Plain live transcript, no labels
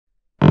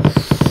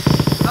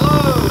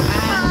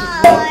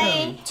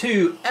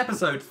to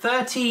episode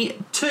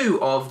 32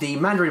 of the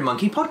Mandarin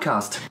Monkey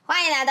podcast.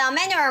 欢迎来到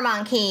Mandarin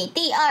Monkey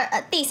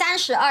第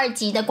32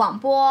集的广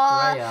播。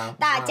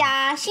大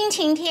家心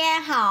情贴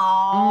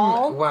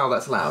好。Wow,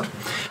 that's loud.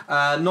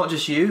 Not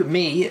just you,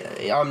 me.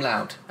 I'm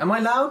loud. Am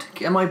I loud?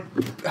 Am I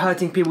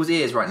hurting people's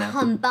ears right now?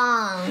 很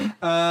棒。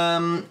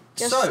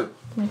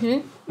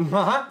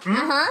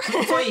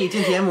所以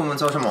今天我们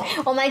做什么？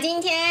我们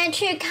今天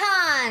去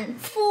看《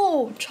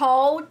复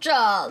仇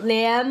者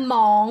联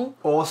盟》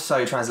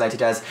 ，also translated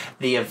as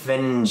the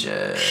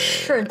Avengers.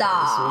 是的。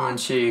所以我们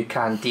去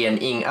看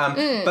电影。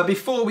But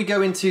before we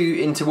go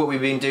into what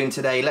we've been doing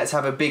today, let's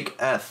have a big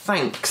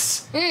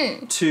thanks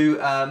to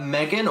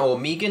Megan or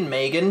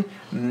Megan.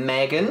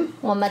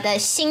 我们的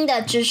新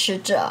的支持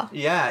者。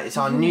Yeah, it's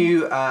our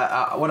new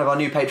one of our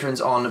new patrons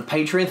on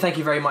Patreon. Thank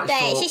you very much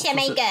对，谢谢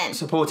Megan.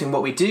 supporting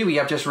what we do. We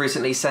have just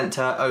recently sent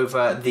her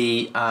over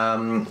the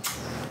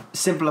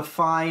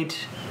simplified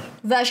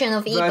version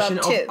of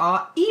eBook too.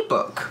 Our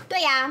eBook.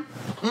 对呀。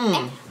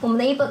我们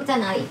的 eBook 在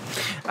哪里？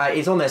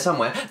 It's on there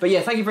somewhere. But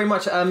yeah, thank you very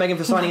much, Megan,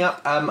 for signing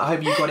up. I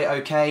hope you got it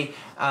okay.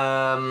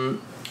 I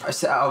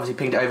obviously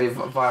pinged it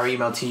over via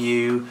email to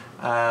you.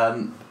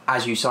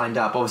 As you signed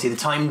up, obviously the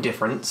time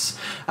difference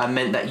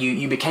meant that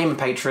you became a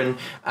patron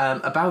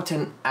about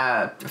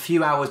a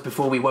few hours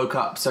before we woke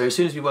up. So as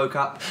soon as we woke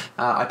up,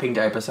 I pinged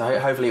it over. So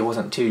hopefully it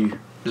wasn't too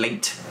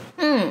late.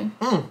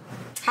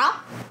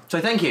 好。 So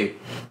thank you.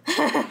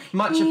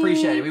 Much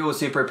appreciated. We all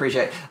super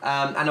appreciate it.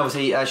 And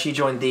obviously she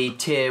joined the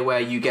tier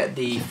where you get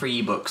the free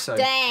ebook. So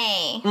对。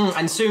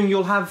and soon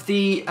you'll have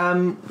the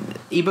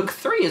ebook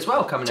 3 as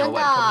well coming your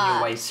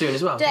way soon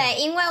as well. 对，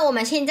因为我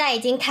们现在已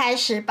经开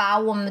始把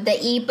我们的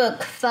eBook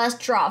first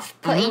draft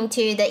put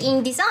into the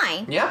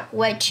InDesign,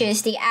 which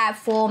is the app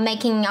for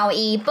making our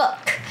eBook.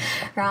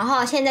 然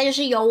后现在就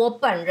是由我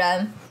本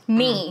人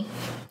me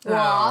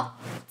我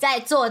在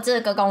做这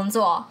个工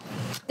作。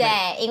对，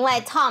因为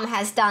Tom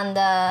has done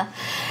the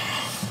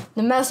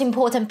most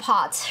important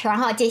part. 然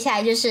后接下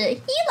来就是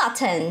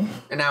Elaton.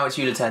 And now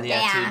it's your turn,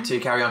 to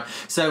carry on.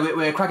 So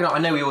we're cracking on. I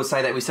know we all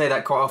say that. We say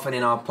that quite often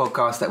in our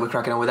podcast that we're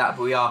cracking on with that,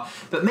 but we are.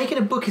 But making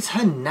a book is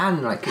很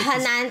难, like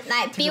很难，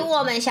比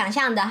我们想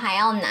象的还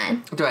要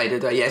难。对，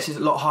 yeah, it's just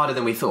a lot harder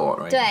than we thought,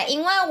 right? 对，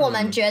因为我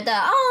们觉得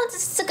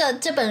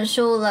这本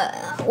书了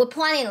we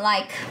planned it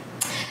like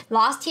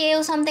last year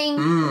or something,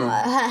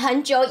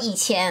 很久以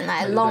前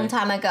like long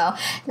time ago.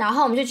 然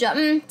后我们就觉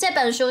得这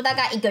本书大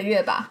概1个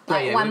月吧，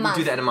对 like one month.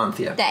 We do that in a month,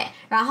 yeah. 对，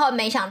然後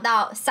沒想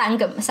到三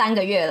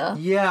個月了。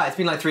Yeah, it's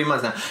been like 3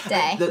 months now.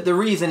 對。The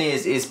reason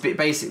is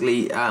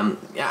basically, and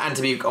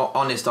to be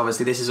honest,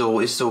 obviously this is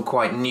all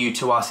quite new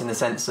to us in the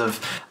sense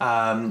of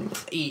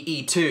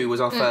E2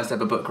 was our first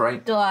ever book,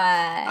 right? 對。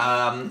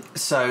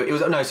So it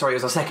was it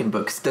was our second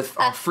book,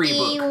 our free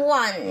book.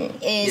 E1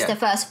 is the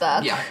first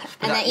book. Yeah.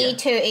 And then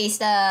E2 is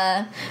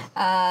the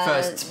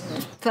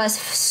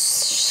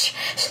first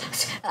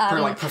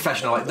like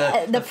professional, like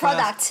the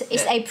product first,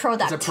 is a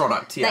product. It's a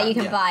product, that you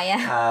can buy,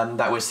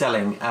 that we're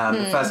selling.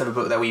 The first ever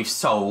book that we've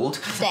sold.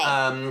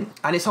 And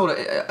it's sold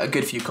a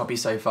good few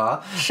copies so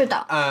far. 是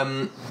的。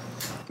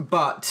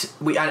But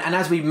and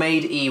as we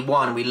made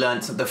E1, we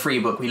learned the free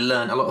book. We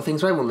learned a lot of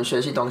things, right? 我们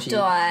学习东西。对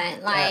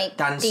like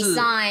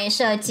design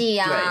設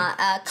計啊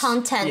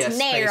，content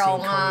內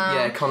容啊。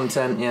Yeah,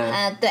 content,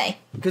 yeah. 對。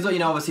Because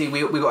obviously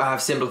we got to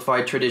have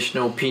simplified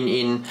traditional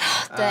pinyin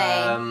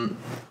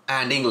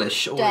and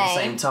English all at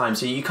the same time,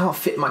 so you can't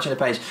fit much on a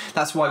page.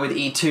 That's why with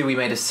E2 we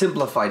made a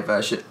simplified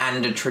version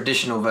and a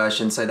traditional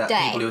version, so that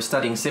people who are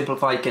studying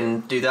simplified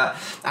can do that,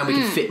 and we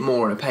can fit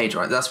more on a page,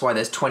 right? That's why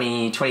there's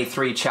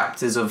 23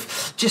 chapters of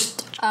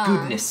just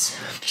goodness.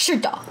 是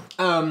的。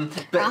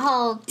然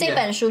後這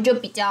本書就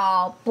比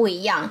較不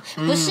一樣，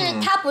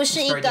它不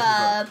是一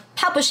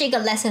個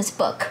lessons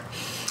book。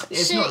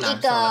是一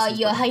個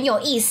很有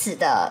意思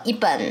的一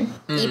本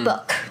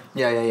eBook.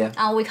 Yeah.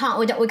 We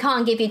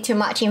can't give you too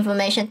much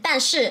information. 但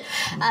是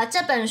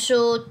這本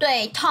書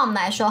對 Tom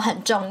來說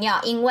很重要，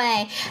因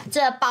為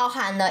這包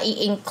含了 it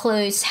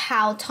includes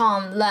how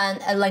Tom learn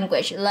a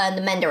language,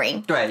 learn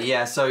Mandarin. 對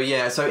yeah. So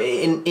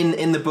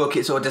in the book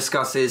it sort of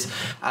discusses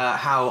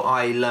how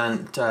I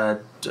learned.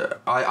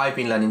 I've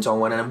been learning 中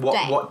文 and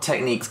what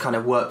techniques kind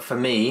of work for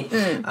me,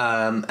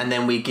 and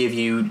then we give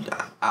you.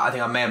 I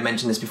think I may have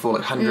mentioned this before,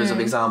 like hundreds of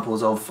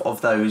examples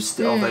of those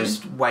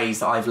ways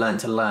that I've learned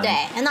to learn.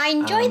 对 and I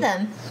enjoy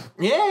them.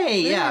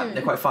 Yeah,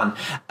 they're quite fun.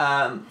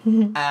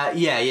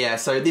 Yeah.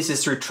 So this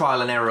is through trial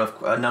and error of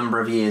a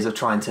number of years of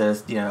trying to,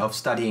 of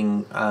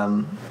studying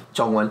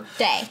中文.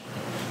 对。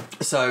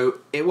So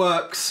it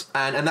works,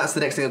 and that's the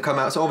next thing that'll come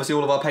out. So obviously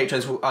all of our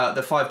patrons,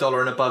 the $5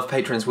 and above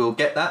patrons will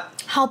get that.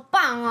 好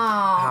棒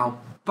哦！好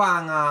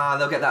棒啊！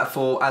 They'll get that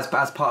as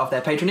part of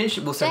their patronage.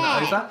 We'll send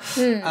that over.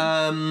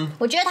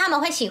 我觉得他们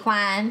会喜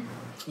欢。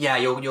Yeah,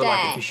 you'll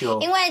like it for sure.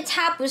 因为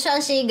它不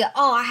算是一个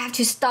I have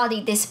to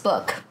study this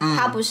book，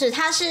它不是，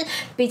它是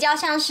比较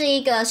像是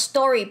一个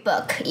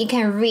storybook you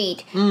can read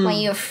when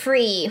you're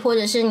free，或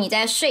者是你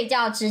在睡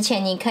觉之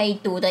前你可以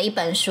读的一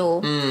本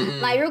书。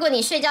来，如果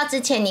你睡觉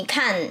之前你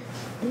看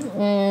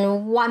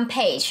one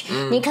page，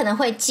你可能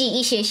会记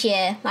一些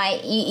些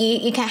like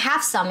you can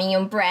have some in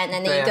your brain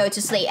and then you go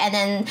to sleep and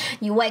then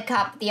you wake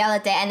up the other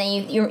day and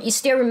then you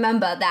still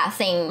remember that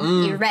thing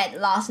you read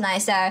last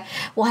night. So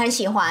我很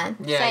喜欢，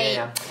所以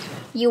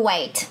you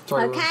wait,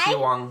 okay? 希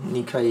望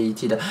你可以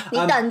记得，你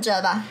等着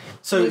吧。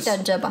So,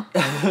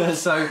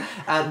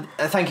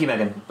 thank you,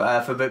 Megan,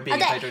 for being a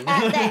patron.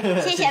 对，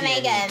谢谢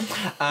Megan.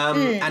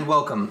 And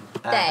welcome.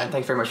 And thank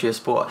you very much for your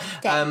support.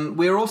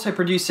 We're also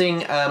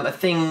producing a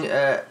thing,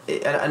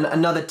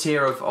 another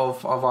tier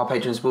of our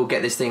patrons will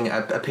get this thing,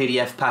 a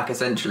PDF pack,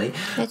 essentially.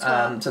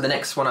 So the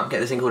next one up, get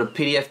this thing called a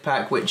PDF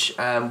pack, which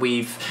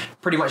we've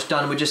pretty much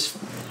done. We're just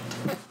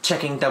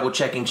checking, double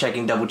checking,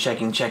 double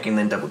checking,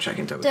 then double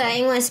checking. 对，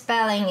因为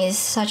spelling is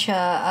such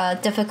a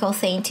difficult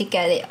thing to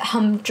get it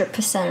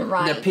 100%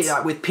 right.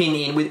 With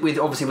pinyin, with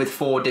obviously with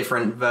 4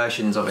 different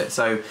versions of it.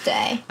 So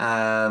对。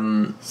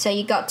So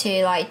you got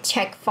to like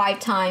check 5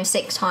 times,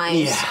 6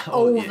 times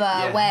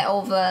where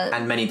over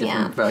and many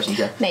different versions.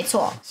 Yeah. 没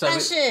错。但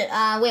是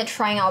we're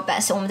trying our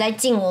best. 我们在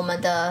尽我们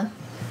的。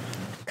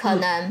可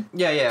能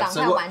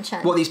So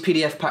what these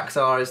PDF packs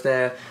are is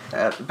they're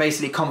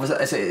basically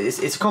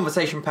it's a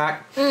conversation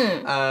pack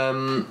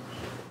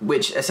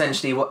which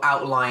essentially will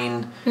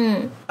outline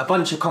a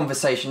bunch of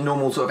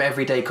normal sort of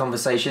everyday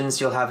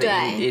conversations. You'll have it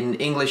in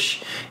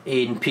English,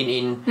 in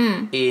pinyin,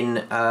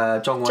 in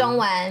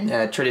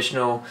Zhongwen,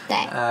 traditional,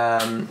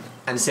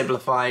 and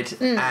simplified,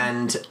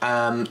 and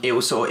it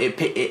will it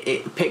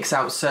picks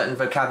out certain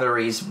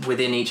vocabularies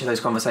within each of those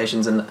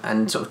conversations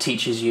and sort of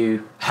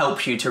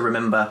helps you to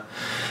remember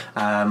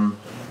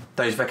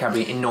those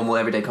vocabulary in normal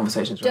everyday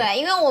conversations. Right? 对，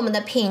因为我们的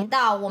频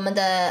道，我们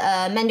的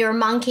Mandarin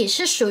Monkey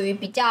是属于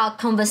比较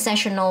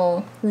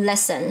conversational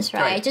lessons，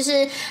 right？ 就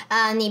是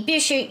你必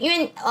须，因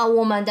为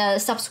我们的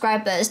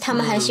subscribers 他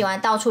们很喜欢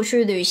到处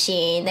去旅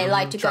行，they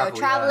like to go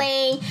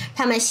traveling，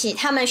 他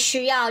们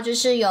需要就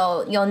是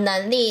有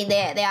能力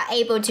they are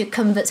able to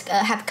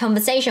have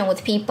conversation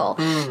with people。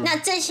那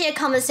这些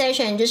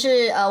conversation 就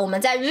是我们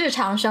在日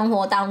常生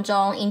活当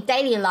中 in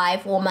daily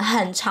life 我们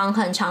很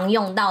常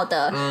用到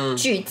的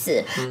句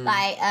子。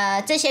来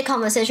这些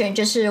conversation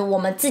就是我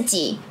们自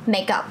己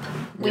make up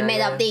we made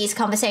up these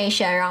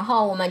conversation 然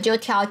后我们就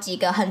挑几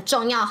个很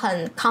重要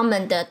很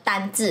common 的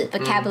单字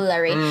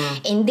vocabulary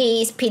in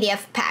these PDF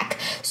pack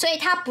所以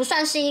它不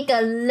算是一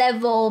个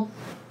level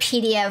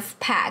PDF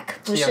pack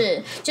不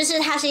是就是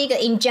它是一个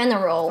in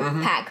general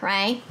pack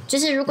right 就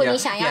是如果你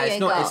想要有一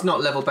个 it's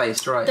not level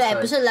based right 对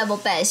不是 level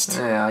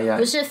based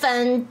不是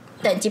分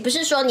等级不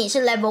是说你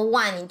是 level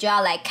 1你就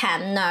要来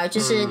看那就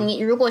是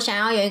你如果想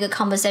要有一个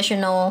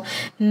conversational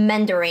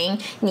Mandarin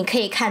你可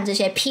以看这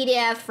些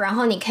PDF 然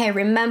后你可以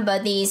remember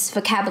these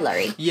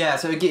vocabulary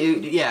so it'll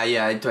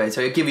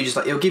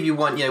give you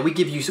one we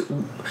give you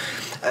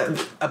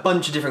a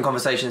bunch of different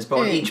conversations but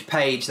on each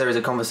page there is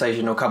a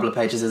conversation or a couple of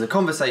pages there's a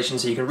conversation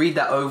so you can read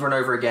that over and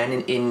over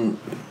again in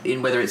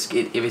whether if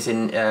it's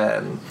in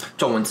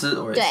中文字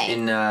or it's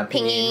in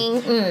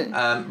pinyin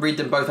read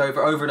them both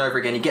over and over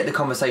again you get the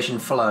conversation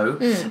flow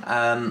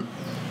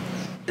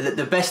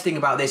the best thing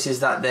about this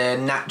is that they're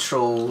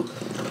natural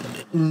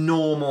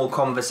normal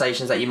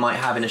conversations that you might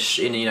have in a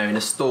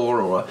store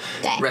or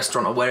a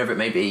restaurant or wherever it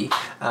may be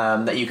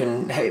that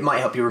it might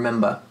help you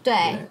remember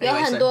对有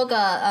很多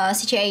个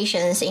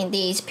situations in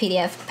these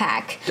PDF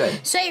pack 对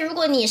所以如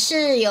果你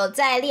是有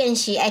在练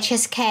习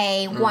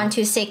HSK 1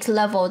 to 6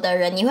 level 的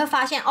人你会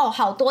发现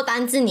好多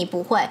单字你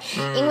不会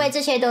因为这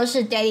些都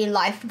是 daily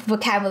life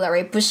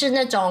vocabulary 不是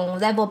那种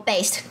level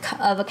based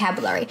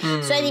vocabulary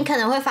所以你可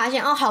能会发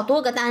现好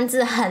多个单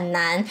字很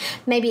难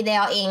maybe they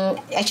are in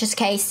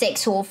HSK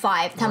 6 or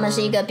 5他们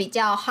是一个比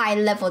较 high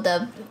level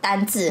的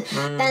单字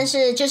但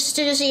是这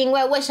就是因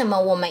为为什么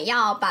我们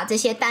要把这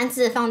些单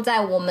字放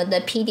在我们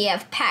的 PDF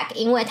pack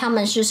因为他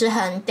们就是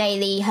很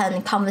daily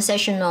很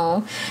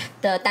conversational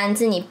的单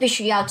字你必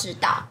须要知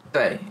道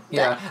对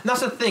yeah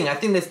that's the thing I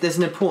think there's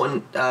an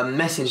important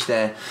message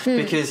there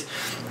because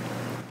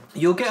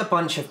you'll get a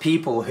bunch of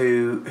people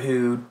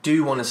who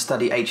do want to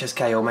study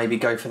HSK or maybe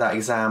go for that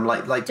exam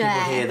like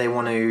people here they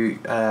want to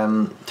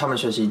他们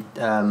学习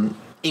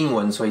英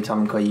文所以他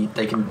们可以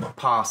they can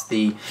pass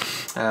the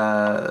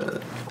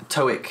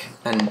TOEIC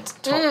and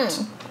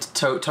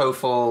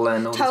TOEFL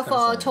and all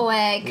TOEFL,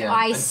 TOEIC,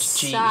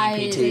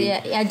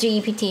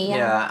 GEPT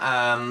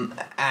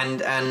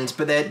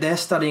but they're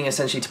studying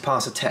essentially to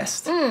pass a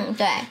test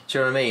对 do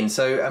you know what I mean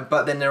so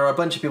but then there are a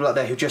bunch of people out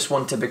there who just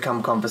want to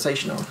become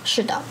conversational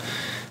是的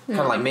kind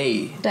of like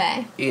me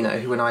对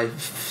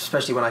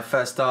especially when I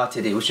first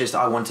started it was just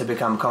I want to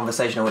become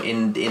conversational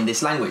in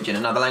this language in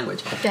another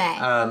language 对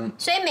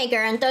所以每个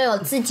人都有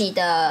自己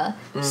的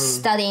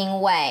studying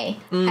way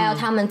还有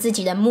他们自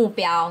己的目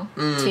标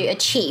to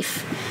achieve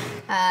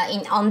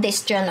on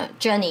this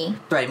journey。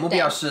对，目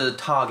标是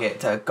target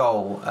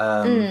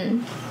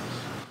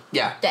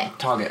goal。Yeah. 对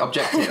Target,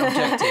 objective.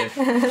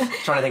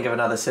 Trying to think of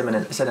another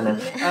synonym.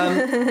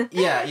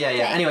 Yeah.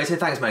 Anyway, so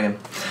thanks, Megan.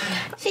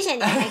 谢谢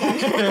你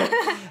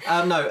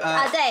Megan。No.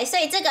 对，所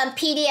以这个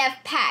PDF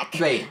pack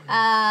对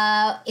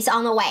is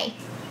on the way.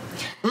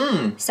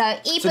 So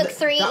eBook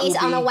 3 is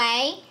on the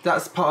way.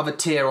 That's part of a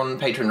tier on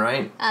Patreon,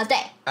 right?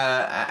 对。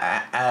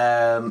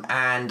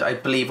And I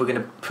believe we're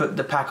going to put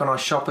the pack on our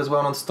shop as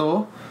well on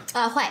store.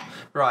 会。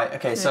Right.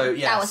 Okay. So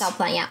yeah. That was our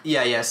plan.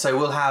 Yeah. Yeah. So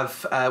we'll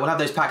have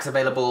those packs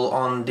available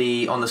on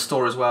the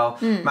store as well.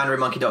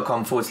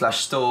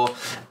 mandarinmonkey.com/store,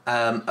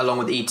 along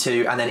with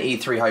E2 and then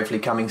E3 hopefully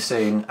coming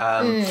soon.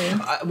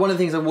 One of the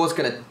things I was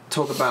going to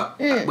talk about.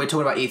 We're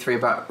talking about E3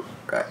 about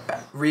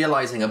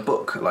realizing a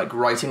book, like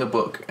writing a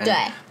book,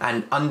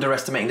 and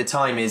underestimating the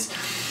time is.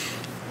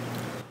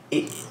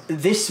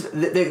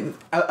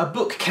 A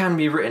book can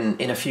be written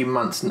in a few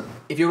months.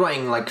 If you're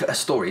writing like a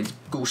story,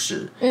 故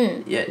事,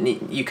 yeah,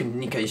 you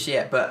can see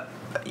it, but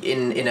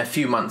in a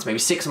few months, maybe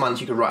 6 months,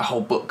 you could write a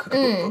whole book,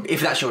 if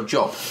that's your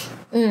job.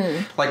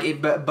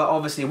 Like, but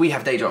obviously we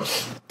have day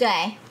jobs.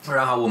 对。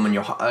然后我们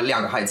有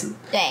2个孩子。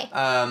对。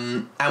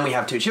And we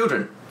have 2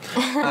 children.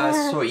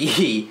 所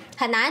以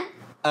很难。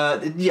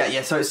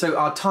Yeah. So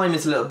our time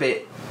is a little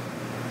bit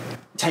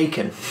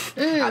taken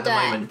at the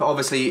moment, but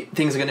obviously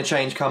things are going to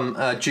change come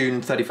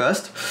June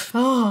 31st.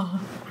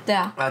对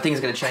啊。Things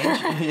are going to change.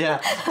 Yeah.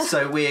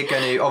 So we're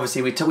going to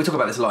obviously we talk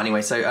about this a lot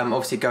anyway. So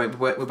obviously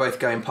we're both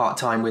going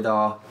part-time with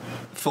our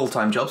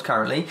full-time jobs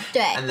currently.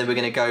 对。And then we're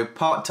going to go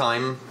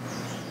part-time.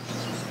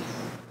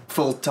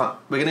 Full-time.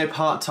 We're going to do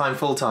part-time,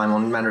 full-time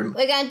on Mandarin.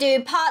 We're going to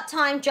do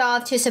part-time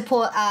job to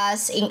support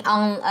us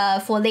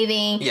for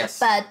living. Yes.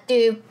 But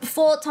do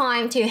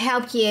full-time to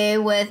help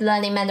you with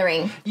learning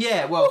Mandarin.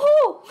 Yeah. Well.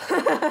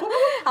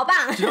 好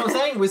棒. Do you know what I'm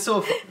saying? We're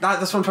sort of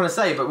that's what I'm trying to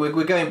say. But we're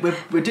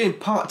doing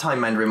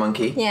part-time Mandarin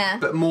Monkey. Yeah.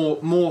 But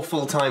more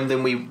full-time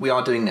than we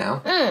are doing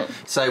now.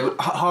 So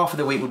half of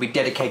the week will be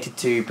dedicated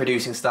to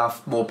producing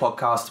stuff, more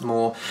podcasts,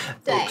 more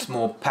books,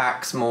 more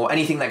packs, more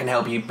anything that can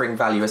help you bring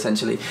value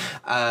essentially.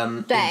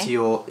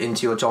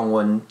 Into your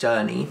Zhongwen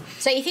journey.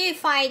 So if you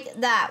find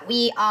that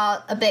we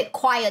are a bit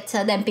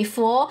quieter than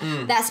before,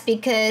 that's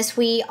because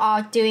we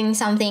are doing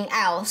something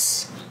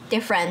else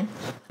different,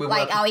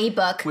 our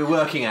ebook. We're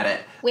working at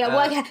it. We are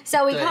working,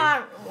 so we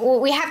can't.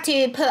 We have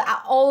to put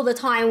all the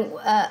time,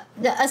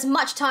 as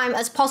much time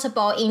as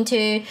possible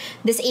into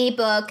this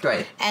ebook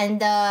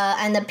and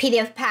the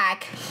PDF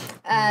pack.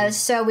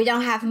 So we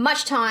don't have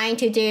much time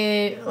to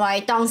do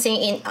like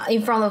dancing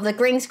in front of the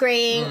green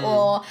screen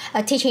or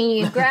teaching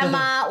you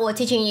grammar or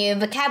teaching you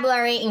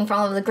vocabulary in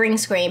front of the green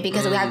screen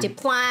because we have to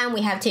plan,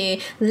 we have to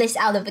list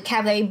out the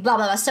vocabulary, blah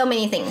blah blah, so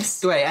many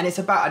things. And it's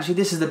about actually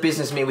this is the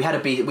business meeting. We have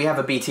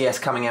a BTS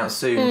coming out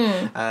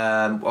soon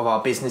of our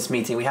business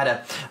meeting. We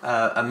had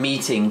a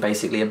meeting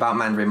basically about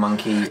Mandarin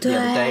Monkey the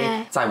other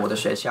day. 在我的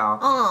学校.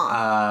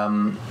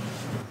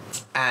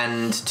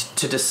 And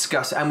to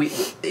discuss, and we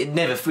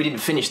didn't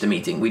finish the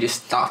meeting. We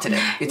just started it.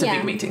 It's a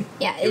big meeting.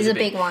 Yeah, it's a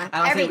big one.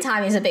 Every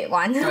time is a big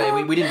one.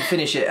 we didn't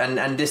finish it,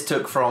 and this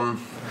took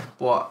from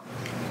what?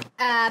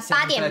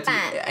 8点半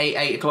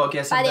 8 o'clock,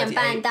 yes. 8点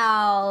半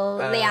到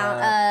1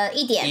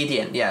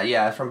点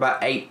Yeah, from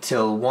about 8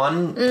 till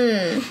 1.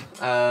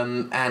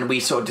 And we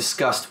sort of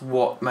discussed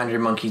what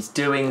Mandarin Monkey's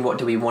doing, what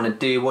do we want to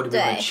do, what do we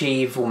want to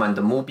achieve, 我们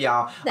的目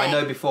标. I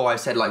know before I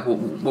said like 我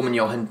们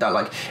有很大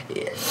like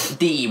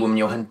第一我们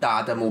有很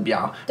大的目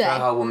标，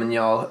然后我们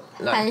有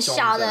很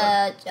小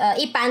的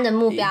一般的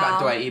目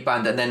标，一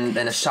般的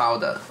then 小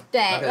的，对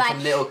like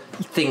some little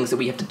things that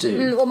we have to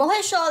do. 我们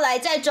会说来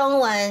在中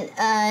文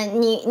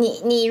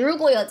你如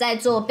果有在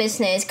做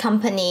business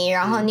company，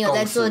 然后你有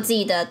在做自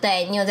己的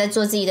你有在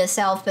做自己的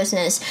self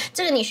business，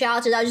 这个你需要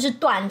知道就是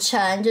短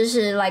程，就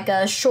是 like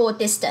a short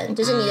distance，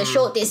 就是你的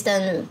short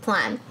distance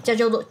plan 叫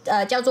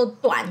做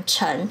短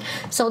程。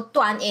So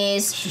短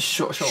is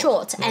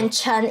short and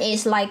程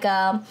is like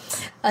a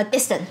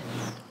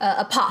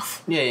distance。a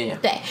path. Yeah.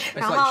 对，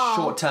 It's like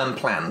short term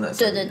plan.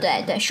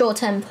 对 short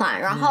term plan.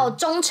 然后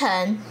中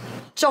程，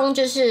中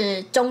就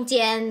是中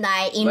间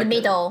来 in the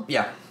middle.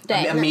 Yeah.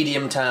 A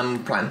medium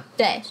term plan.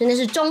 对，所以那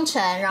是中程。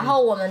然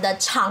后我们的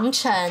长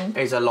程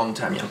is a long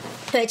term. Yeah.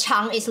 对，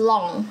长 is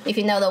long. If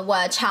you know the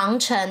word 长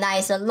程 that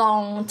is a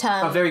long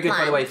term. Very good,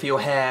 by the way, for your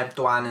hair.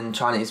 短 in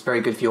China is very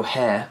good for your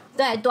hair.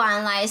 对，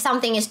短 like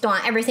something is 短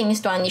everything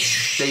is 短，你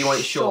So you want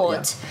it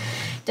short. Yeah.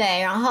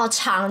 对，然后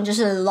长就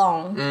是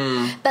long.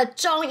 But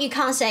中 you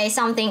can't say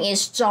something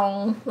is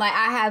中. Like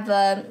I have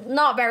a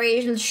not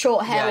very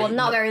short hair or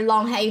not very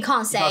long hair. You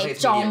can't say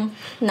中.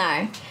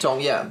 No.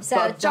 中 yeah. So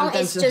中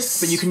is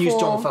just. But you can use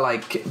中 for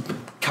like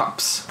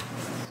cups.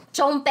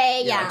 中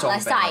杯 yeah,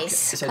 like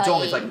size. So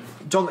中 is like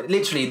中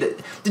literally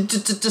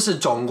这是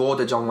中国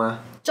的中吗？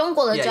中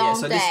国的中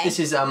So this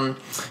is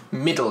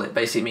middle. It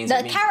basically means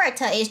the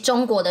character is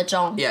中国的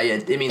中 Yeah,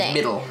 it means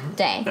middle.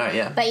 对 Right,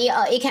 yeah. But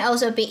it can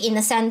also be in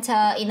the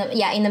center, in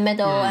the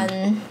middle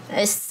and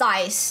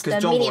size, the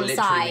medium size.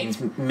 Literally means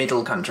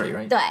middle country,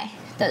 right? 对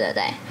对对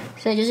对，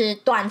所以就是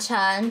短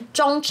程、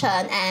中程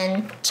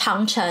and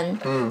长程。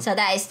So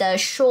that is the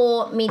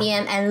short,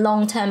 medium, and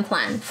long-term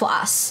plan for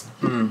us.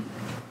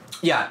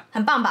 Yeah.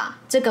 很棒吧？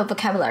这个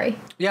vocabulary.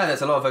 Yeah,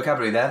 there's a lot of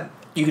vocabulary there.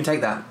 You can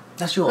take that.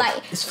 That's yours.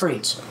 Like, it's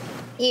free.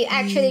 You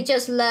actually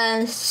just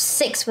learn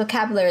 6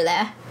 vocabulary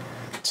there.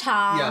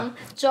 长、Yeah.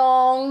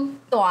 中、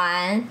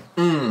短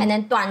，and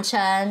then 短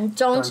程、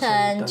中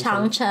程、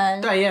长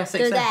程。对 ，yeah, 6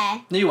对不对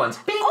New ones.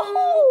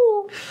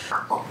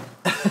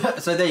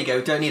 So there you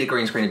go. Don't need a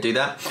green screen to do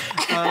that.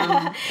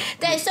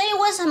 对，所以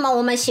为什么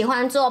我们喜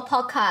欢做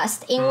podcast？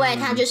 因为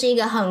它就是一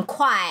个很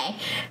快，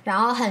然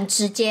后很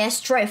直接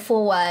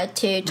straightforward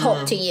to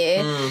talk to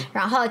you，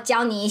然后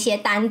教你一些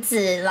单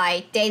字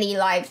like daily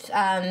life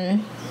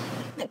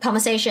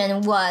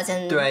conversation words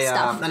and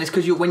stuff. And it's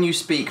because when you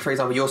speak, for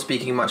example, you're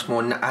speaking much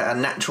more at a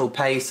natural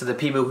pace, so the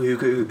people who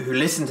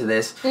listen to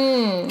this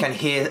can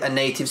hear a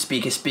native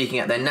speaker speaking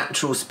at their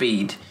natural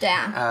speed,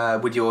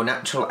 with your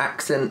natural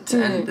accent,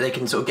 and they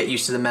can sort of get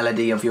used to the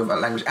melody of your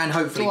language, and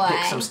hopefully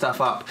pick some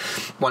stuff up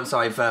once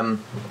I've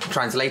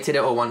translated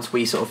it, or once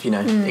we sort of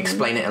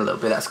explain it a little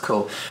bit. That's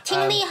cool.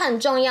 听力很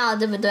重要，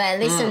对不对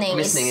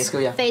？Listening is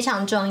cool, yeah. 非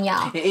常重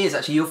要。 It is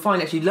actually. You'll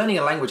find actually learning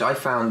a language. I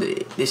found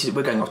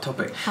we're going off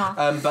topic.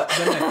 But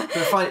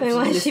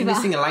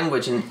listening a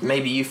language, and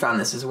maybe you found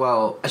this as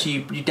well.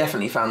 Actually, you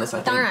definitely found this,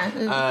 I think. 当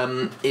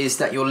然， is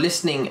that your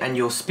listening and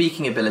your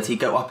speaking ability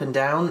go up and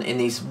down in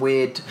these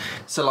weird.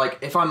 So, like,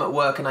 if I'm at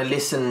work and I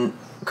listen,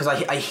 because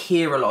I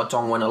hear a lot of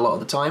Dongwon a lot of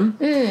the time,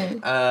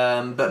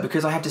 but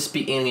because I have to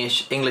speak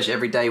English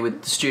every day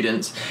with the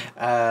students,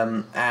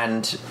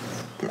 and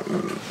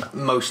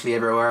mostly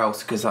everywhere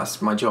else because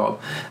that's my job.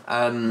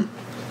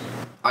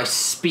 I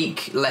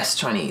speak less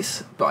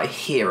Chinese, but I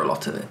hear a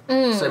lot of it.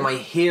 So my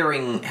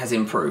hearing has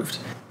improved,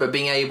 but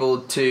being able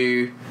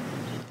to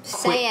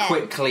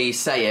quickly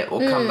say it or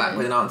come back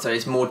with an answer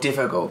is more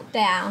difficult.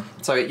 对啊。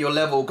 So your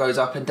level goes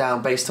up and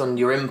down based on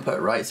your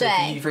input, right? So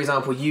if you, for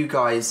example, you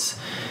guys,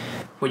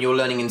 when you're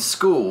learning in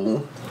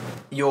school,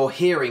 your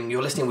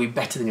listening will be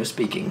better than your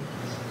speaking.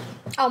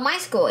 Oh,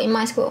 in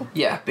my school.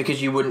 Yeah,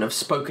 because you wouldn't have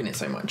spoken it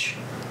so much.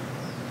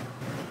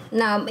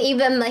 No,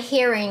 even the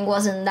hearing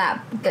wasn't that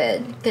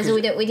good because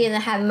we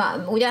didn't have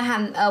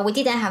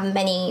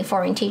many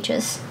foreign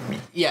teachers.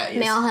 Yeah, yes.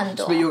 没有很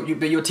多。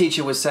 But your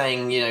teacher was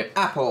saying,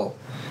 apple.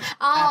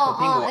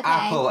 Okay.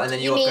 Apple, and then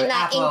you mean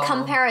like apple. in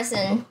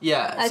comparison?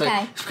 Yeah.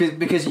 Okay. So,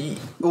 because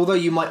although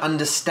you might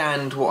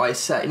understand what I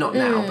say, not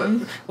now, but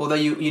although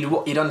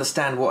you'd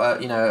understand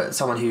what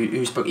someone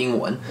who spoke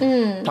Ingwen,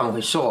 他们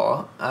会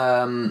说,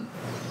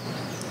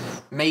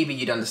 maybe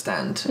you'd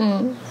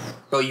understand.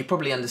 Well, you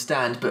probably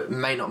understand, but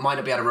might not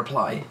be able to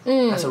reply.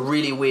 That's a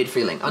really weird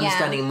feeling.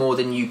 Understanding more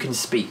than you can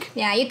speak.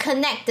 Yeah, you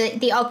connect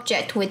the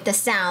object with the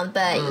sound,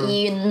 but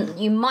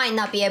you might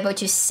not be able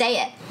to say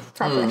it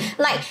properly.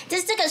 Like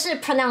这个是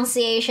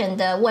pronunciation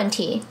的问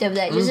题，对不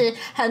对？就是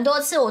很多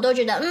次我都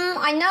觉得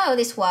I know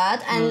this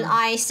word and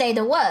I say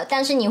the word，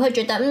 但是你会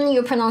觉得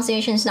your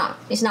pronunciation is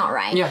not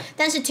right. Yeah.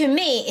 但是 to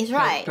me it's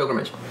right.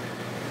 Pilgrimage.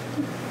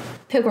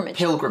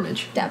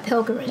 对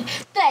pilgrimage.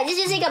 对，这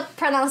就是一个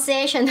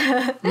pronunciation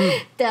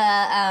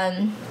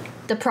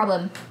的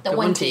problem 的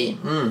问题。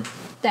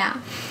对啊。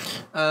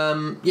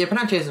Yeah,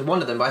 pronunciation is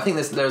one of them, but I think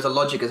there's a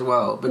logic as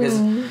well, because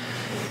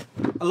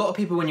a lot of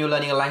people, when you're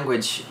learning a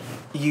language,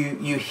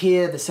 you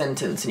hear the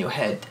sentence in your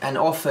head, and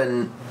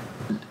often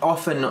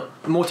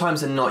more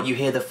times than not, you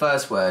hear the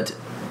first word,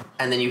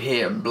 and then you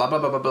hear blah blah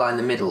blah blah blah in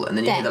the middle, and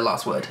then you hear the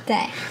last word.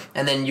 对。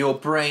 And then your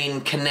brain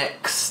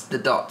connects the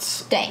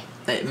dots. 对。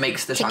 It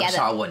makes the Together. 上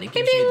下文. It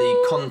gives you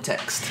the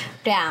context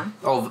对啊。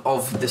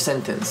 of the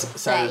sentence.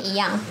 So 对，一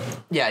样。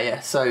 yeah.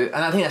 So, and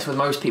I think that's with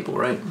most people,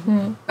 right?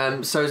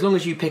 So as long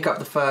as you pick up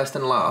the first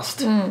and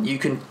last, you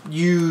can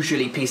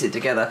usually piece it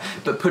together.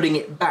 But putting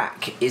it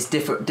back is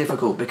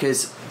difficult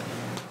because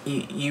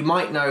you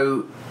might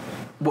know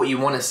what you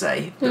want to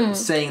say, but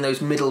saying those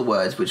middle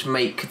words which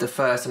make the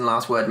first and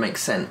last word make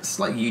sense,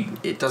 like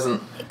it doesn't.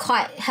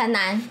 很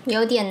难，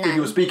有点难。 If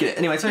you're speaking it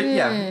anyway. So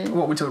yeah,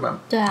 what are we talking about?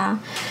 对啊。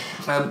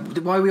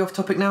 Why are we off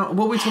topic now?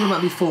 What were we talking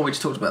about before? We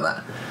just talked about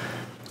that.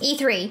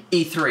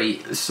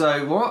 E3.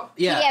 So what?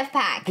 Yeah.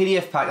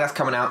 PDF pack. That's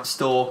coming out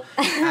store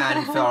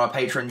and for our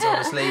patrons,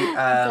 obviously.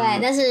 对，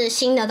那是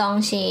新的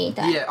东西。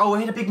对。 Yeah. Oh,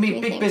 we had a big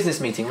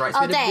business meeting, right?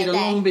 So we had a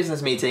long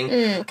business meeting.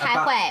 开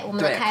会，我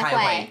们的开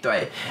会。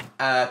对，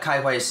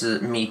开会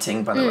是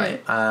meeting, by the way.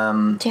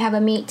 To have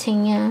a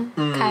meeting, yeah.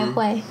 开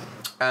会。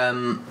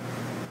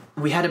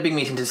We had a big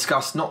meeting to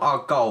discuss not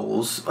our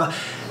goals.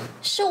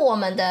 是我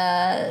们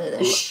的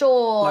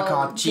short, like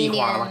our 计划,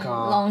 medium, like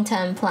our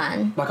long-term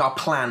plan. Like our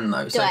plan,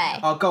 though. So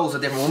对 our goals are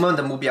different. 我们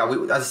的目标,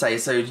 as I say,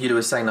 so Yuda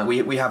was saying that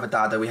we have a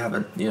data, we have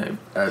a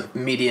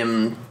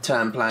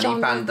medium-term plan. 中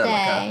的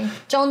对，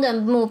中的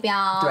目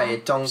标，对，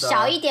中的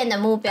小一点的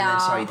目标，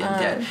小一点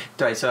，yeah.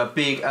 对, so a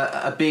big,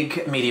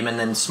 medium, and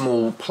then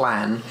small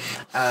plan.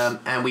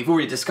 And we've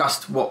already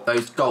discussed what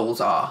those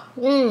goals are.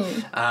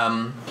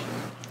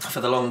 For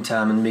the long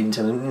term and medium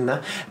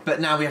term. But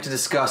now we have to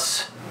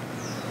discuss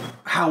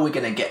how we're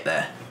going to get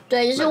there.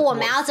 对，就是我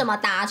们要怎么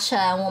达成，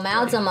我们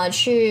要怎么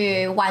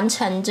去完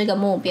成这个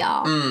目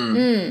标。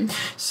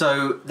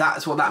So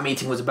that's what that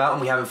meeting was about,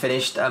 and we haven't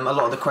finished. A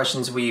lot of the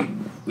questions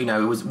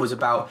was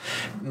about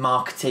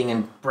marketing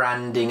and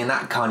branding and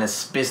that kind of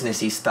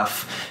businessy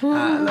stuff.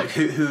 Like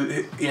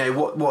who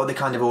what are the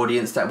kind of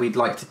audience that we'd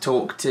like to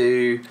talk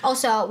to?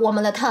 Also, 我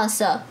们的特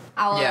色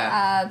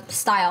our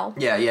style.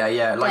 Yeah.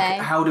 Like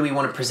how do we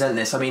want to present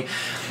this? I mean,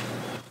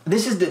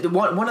 this is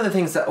one of the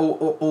things that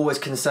always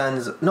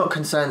not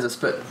concerns us,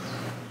 but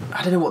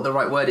I don't know what the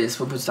right word is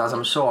for stars,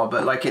 I'm sure,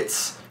 but like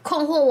it's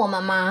困惑我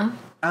们吗？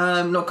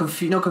 not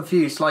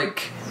confused,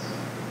 like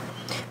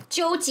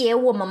纠结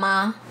我们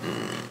吗？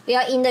不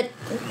要 in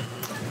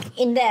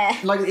there.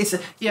 Like it's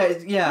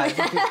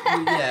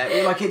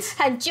like it's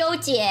很纠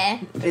结。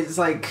 It's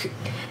like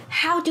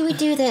how do we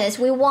do this?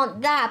 We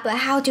want that, but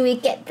how do we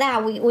get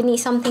that? We need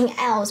something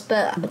else,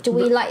 but do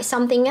we like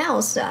something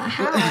else?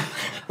 How?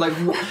 Like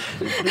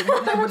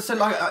so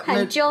like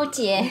很纠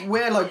结。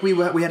 where like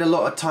we had a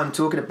lot of time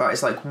talking about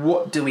it's like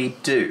what do we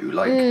do?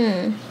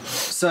 Like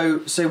so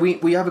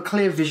we have a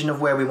clear vision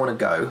of where we want to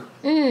go.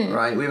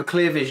 Right? We have a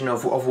clear vision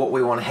of what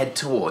we want to head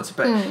towards,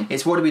 but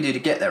it's what do we do to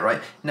get there, right?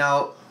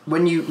 Now,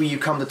 when you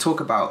come to talk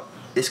about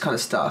this kind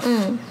of stuff,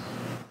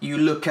 you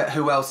look at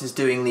who else is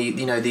doing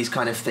these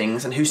kind of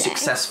things and who's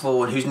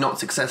successful and who's not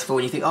successful,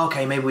 and you think,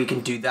 okay, maybe we can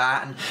do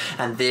that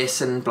and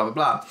this and blah blah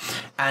blah.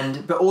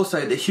 But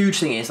also the huge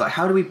thing is like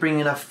how do we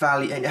bring enough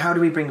value? How do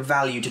we bring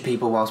value to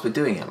people whilst we're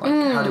doing it?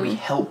 Like how do we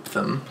help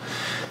them?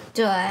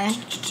 对。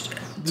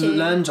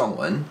 Learn 中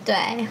文 对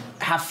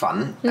have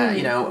fun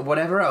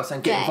whatever else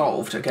and get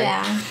involved, okay?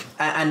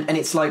 And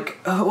it's like,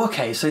 oh,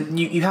 okay, so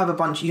you have a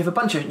bunch of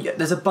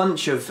there's a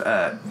bunch of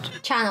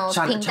channels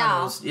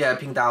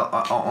频道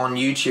on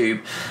YouTube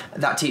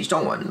that teach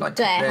中文, like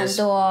对 很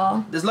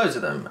多 there's loads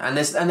of them, and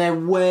they're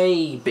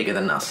way bigger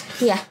than us.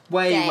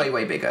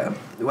 Way bigger.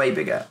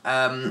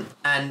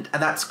 And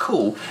that's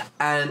cool.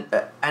 And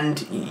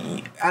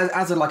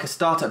as a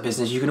startup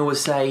business, you can always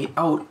say,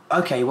 oh,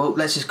 okay, well,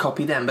 let's just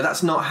copy them, but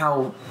that's not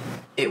how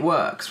it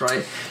works,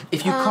 right?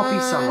 If you copy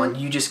someone,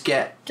 you just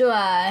get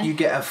对 you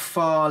get a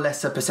far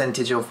lesser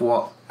percentage of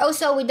what.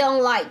 Also, we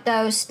don't like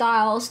those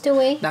styles, do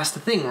we? That's the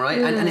thing, right?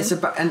 And it's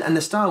about and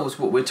the styles.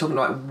 What we're talking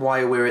about,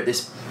 why we're at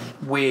this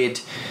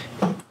weird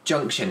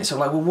junction. So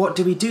like, well, what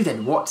do we do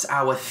then? What's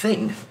our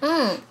thing?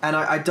 And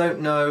I don't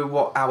know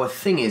what our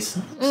thing is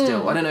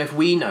still. I don't know if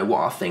we know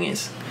what our thing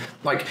is.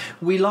 Like,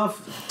 we love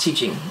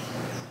teaching.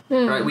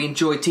 Right, we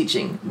enjoy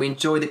teaching. We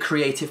enjoy the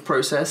creative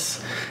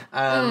process.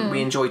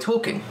 We enjoy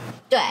talking.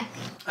 对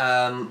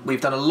We've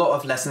done a lot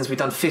of lessons. We've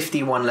done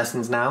 51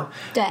 lessons now.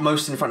 对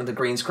Most in front of the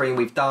green screen.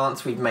 We've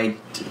danced. We've done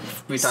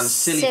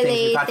silly things.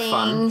 We've had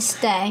fun.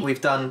 对 We've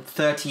done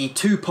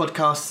 32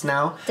 podcasts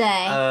now. 对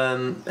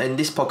And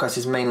this podcast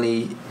is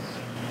mainly,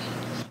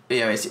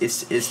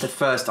 it's the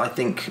first, I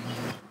think,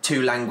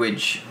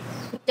 2-language.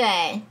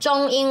 对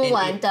中英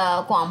文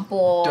的广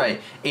播 对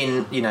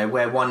in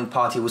where one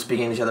party will speak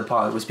English, the other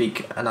party will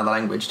speak another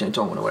language,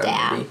 中文 or whatever it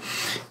may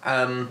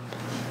be.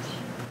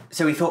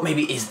 So we thought,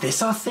 maybe is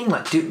this our thing?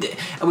 Like, and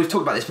we've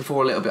talked about this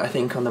before a little bit, I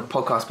think, on the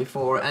podcast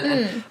before,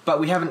 but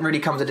we haven't really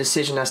come to a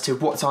decision as to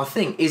what's our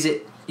thing. Is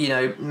it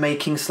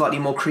making slightly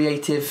more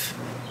creative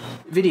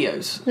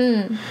videos,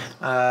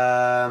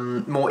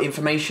 more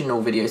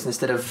informational videos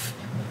instead of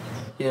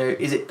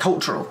is it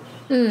cultural?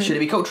 Should it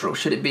be cultural?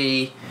 Should it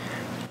be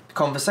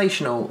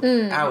conversational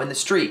out in the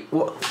street?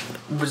 What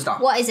was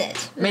that? What is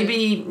it?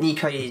 Maybe 你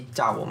可以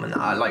教我们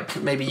like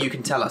maybe you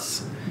can tell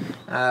us.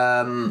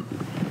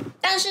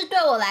 但是对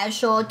我来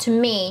说 to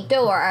me 对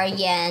我而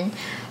言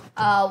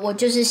我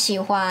就是喜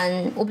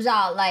欢我不知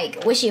道 like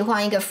我喜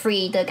欢一个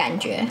free 的感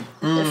觉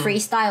的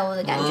freestyle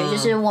的感觉就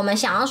是我们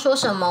想要说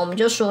什么我们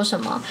就说什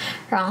么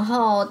然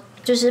后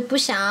就是不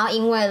想要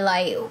因为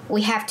like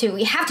we have to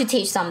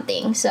teach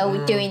something so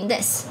we're doing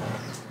this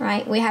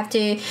right? We have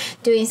to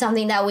doing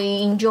something that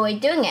we enjoy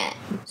doing it.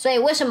 所以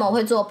为什么我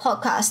会做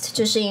podcast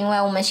就是因为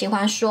我们喜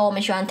欢说我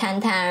们喜欢谈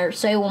谈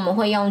所以我们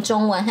会用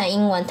中文和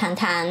英文谈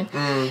谈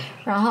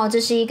然后这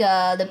是一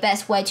个 the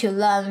best way to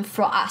learn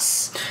for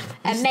us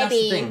and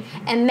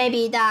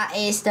maybe that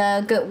is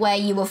the good way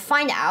you will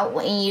find out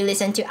when you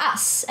listen to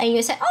us and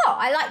you say oh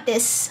I like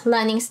this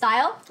learning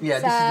style so this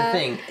is the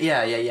thing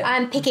yeah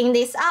I'm picking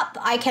this up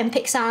I can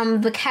pick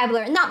some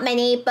vocabulary not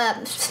many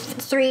but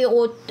 3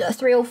 or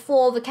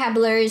 4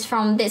 vocabularies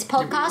from this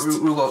podcast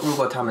如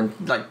果他们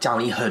like 教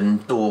你很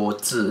多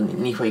字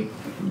你会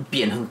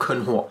变很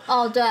困惑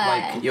对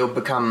like you'll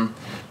become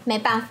没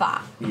办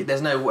法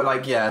there's no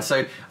like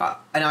so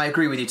and I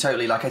agree with you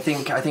totally like I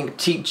think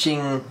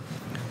teaching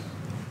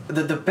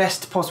the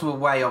best possible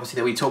way obviously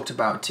that we talked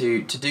about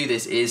to do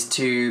this is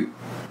to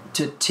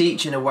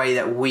teach in a way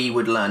that we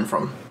would learn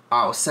from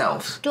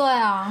ourselves 对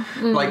啊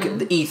like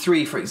the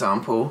E3 for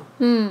example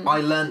I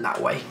learned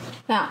that way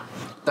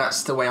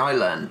that's the way I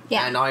learn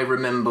and I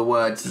remember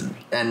words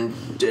and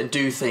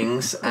do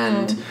things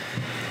and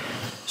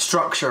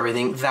structure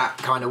everything that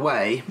kind of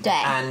way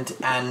and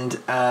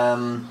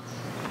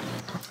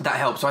that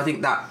helps so I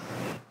think that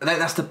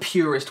that's the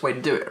purest way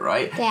to do it,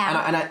 right?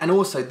 Yeah. And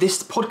also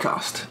this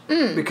podcast,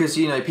 because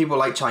people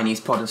like Chinese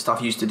pod and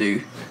stuff used to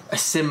do a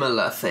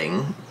similar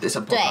thing. It's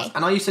a podcast,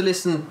 and I used to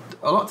listen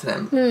a lot to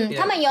them.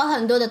 他们有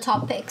很多的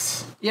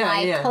topics,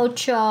 like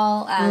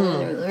cultural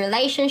and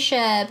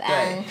relationship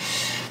and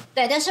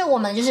对，但是我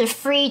们就是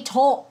free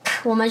talk，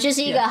 我们就是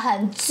一个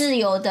很自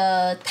由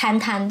的谈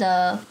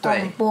的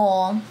广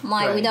播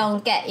 ，like we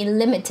don't get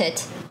limited.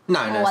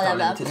 No, it's not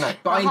limited. No,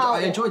 but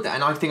I enjoyed that,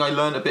 and I think I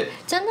learned a bit.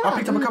 真的 I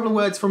picked up a couple of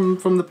words from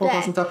the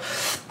podcast and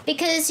stuff.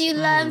 Because you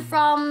learn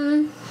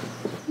from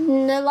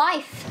the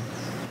life.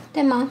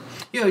 对吗?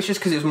 Yeah, it's just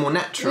because it was more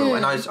natural,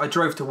 and I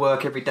drove to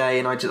work every day,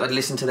 and I'd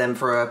listen to them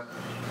for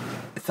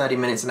 30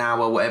 minutes, an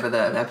hour, whatever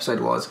the episode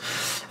was,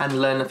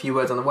 and learn a few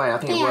words on the way. I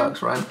think it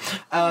works, right?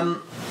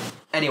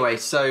 Anyway,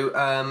 so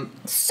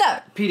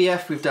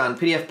PDF we've done,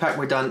 PDF pack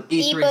we've done,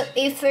 E3 eBook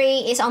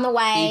E3 is on the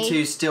way.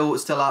 E2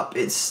 still up.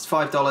 It's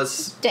 $5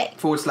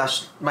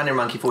 / Mandarin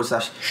Monkey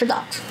 / 是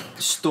的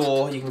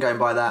store. You can go and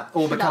buy that,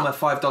 or become a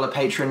 $5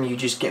 patron. You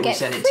just we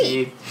send it to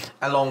you,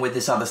 along with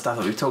this other stuff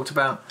that we've talked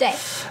about. 对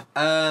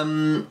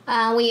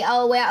we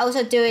are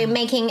also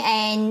making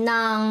a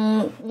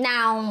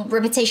noun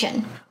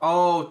repetition.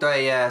 Oh,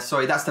 yeah.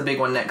 Sorry, that's the big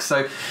one next.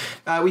 So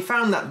we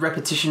found that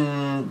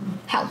repetition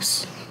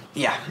helps.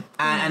 Yeah,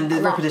 and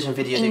the repetition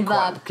video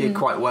did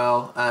quite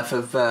well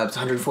for verbs,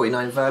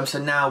 149 verbs. So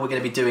now we're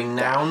going to be doing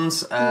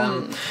nouns.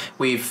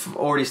 We've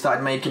already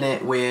started making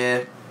it.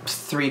 We're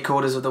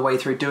 3/4 of the way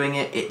through doing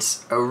it.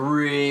 It's a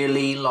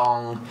really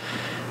long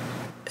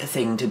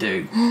thing to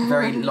do.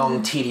 Very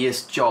long,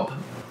 tedious job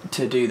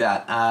to do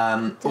that.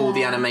 All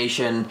the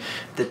animation,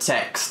 the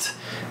text,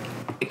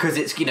 because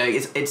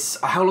it's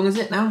how long is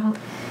it now?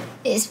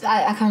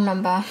 I can't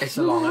remember. It's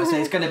a long. So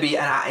it's going to be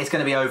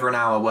over an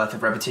hour worth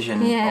of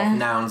repetition of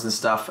nouns and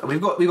stuff.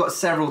 We've got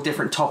several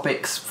different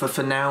topics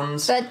for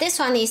nouns. But this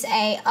one is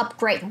a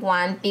upgrade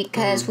one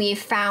because we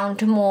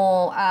found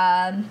more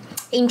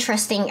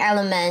interesting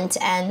element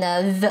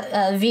and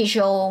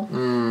visual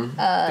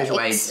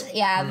aids.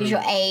 Yeah,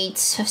 visual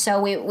aids.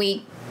 So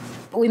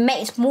we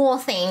made more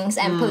things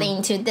and put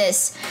into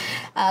this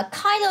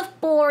kind of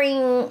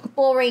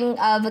boring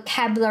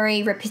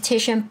vocabulary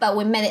repetition, but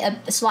we made it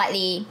a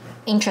slightly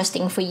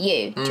interesting for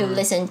you to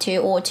listen to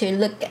or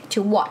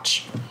to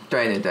watch.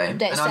 对，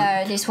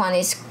 so this one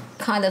is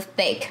kind of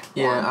big.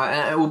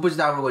 Yeah, 我不知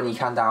道如果你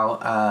看到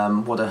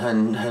我的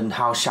很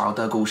好笑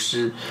的故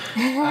事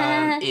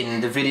in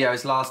the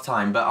videos last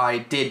time, but I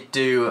did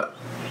do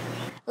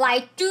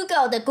like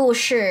Dougal 的故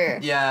事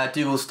Yeah,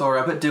 Dougal's story.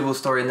 I put Dougal's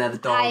story in there, the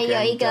dog. 还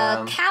有一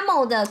个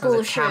camel 的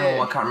故事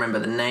camel, I can't remember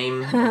the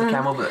name of the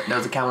camel, but there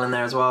was a camel in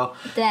there as well.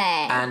 对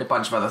And a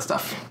bunch of other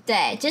stuff.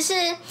 对，就是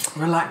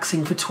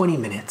relaxing for 20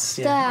 minutes.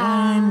 Yeah. 对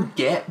啊 And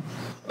get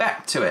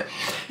back to it.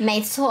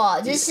 没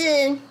错，就是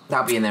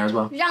That'll be in there as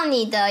well. 让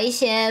你的一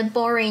些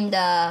boring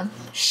的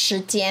时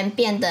间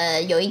变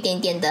得有一点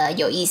点的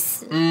有意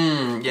思。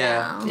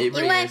Yeah, it 因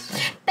really 为 is.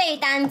 背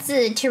单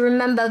字 to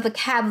remember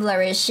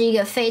vocabulary 是一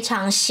个非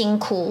常辛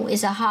苦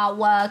 ，is a hard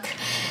work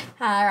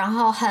然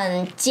后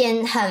很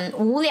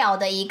无聊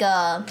的一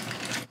个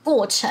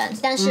过程，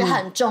但是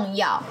很重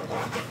要。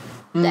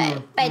对，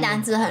背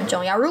单字很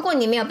重要。如果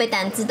你没有背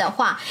单字的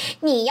话，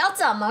你要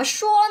怎么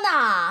说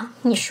呢？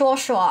你说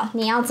说，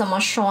你要怎么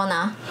说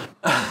呢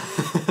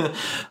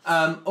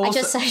？I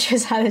just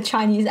had a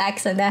Chinese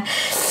accent there.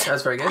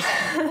 That's very good.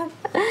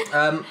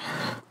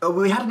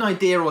 We had an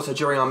idea also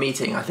during our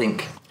meeting, I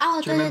think. Oh,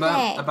 do you remember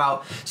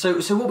about so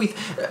what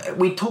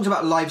we talked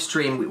about live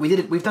stream.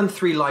 We've done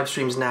 3 live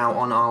streams now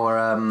on our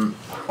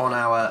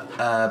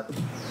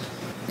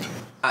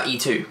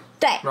E2.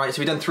 对 Right,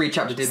 so we've done 3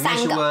 chapters. We did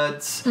measure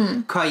words,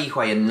 可以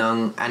会 and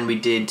能, and we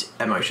did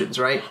emotions,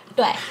 right?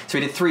 对 So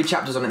we did 3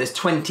 chapters on it. There's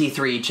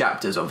 23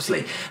 chapters,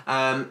 obviously.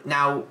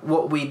 Now,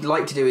 what we'd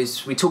like to do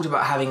is we talked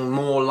about having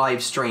more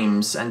live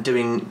streams and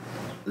doing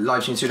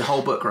live streams through the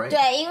whole book, right?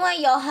 对，因为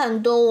有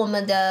很多我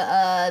们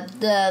的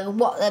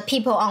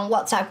people on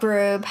WhatsApp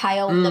group， 还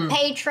有我们的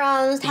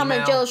patrons， 他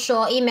们就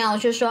说 email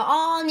就说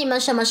哦，你们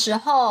什么时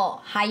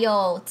候还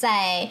有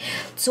在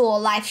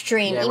做 live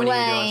stream？ 因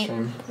为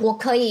我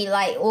可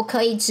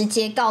以直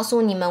接告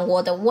诉你们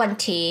我的问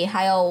题，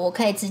还有我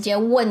可以直接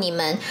问你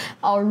们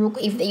哦，如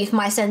果 if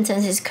my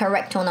sentence is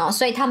correct or not，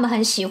 所以他们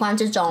很喜欢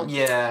这种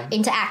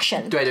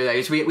interaction。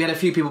对。So we had a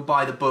few people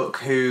buy the book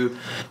who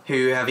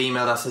have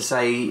emailed us to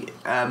say.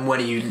 When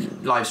are you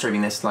live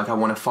streaming this? Like, I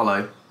want to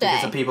follow.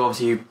 Because the people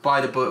obviously who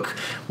buy the book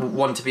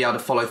want to be able to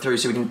follow through,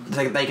 so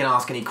they can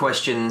ask any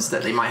questions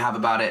that they might have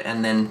about it,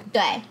 and then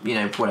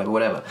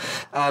whatever.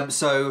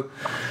 So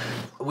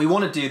we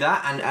want to do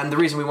that, and the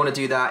reason we want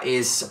to do that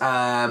is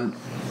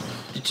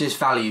just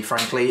value,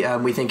 frankly.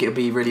 We think it would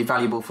be really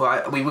valuable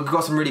for. We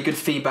got some really good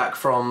feedback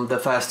from the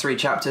first 3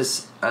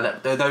 chapters.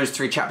 Those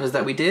 3 chapters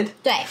that we did.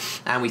 对。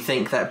 And we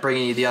think that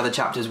bringing you the other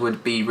chapters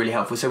would be really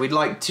helpful. So we'd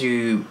like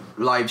to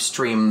live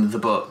stream the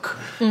book.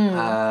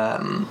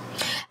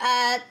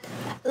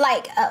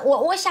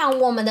 我想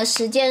我们的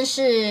时间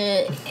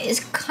是 is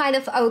kind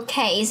of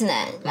okay, isn't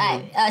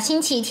it?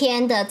 星期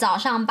天的早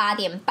上8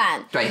点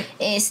半 对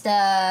is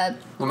the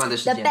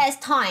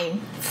best time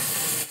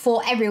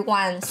for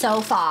everyone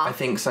so far. I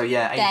think so,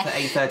 yeah.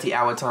 8:30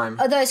 our time.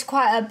 Although it's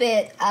quite a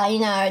bit,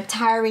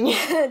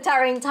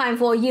 tiring time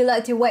for you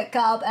to wake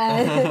up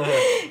and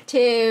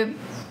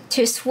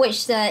to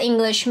switch the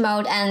English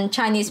mode and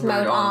Chinese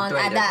mode on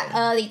at that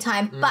early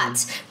time.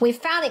 But we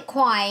found it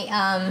quite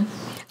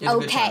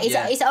okay.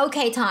 It's an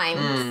okay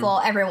time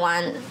for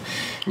everyone.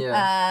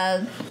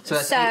 Yeah. So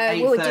that's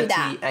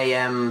 8:30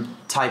 a.m.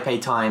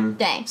 Taipei time.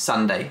 对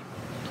Sunday.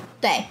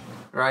 对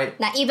Right?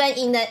 Now, even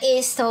in the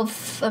east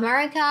of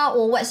America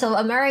or west of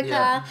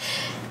America,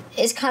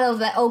 it's kind of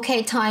an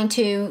okay time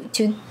to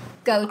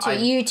go to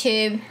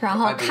YouTube 然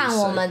后看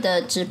我们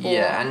的直播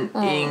Yeah, and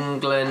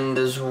England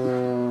as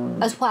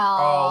well.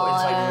 Oh,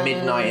 it's like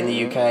midnight in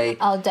the UK.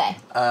 对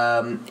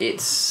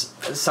It's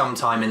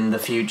sometime in the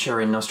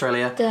future in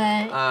Australia.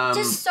 对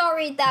Just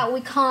sorry that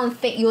we can't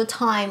fit your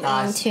time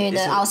into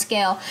our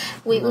scale.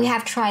 We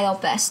have tried our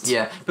best.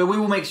 Yeah, but we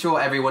will make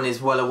sure everyone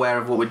is well aware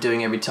of what we're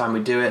doing every time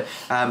we do it.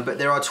 But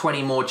there are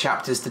 20 more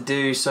chapters to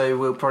do, so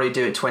we'll probably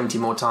do it 20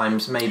 more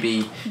times,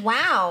 maybe.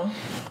 Wow.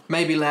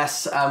 Maybe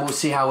less. We'll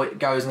see how it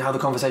goes and how the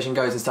conversation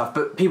goes and stuff.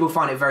 But people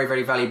find it very,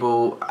 very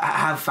valuable,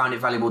 have found it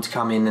valuable to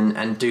come in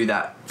and do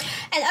that.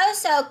 And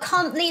also,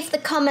 leave the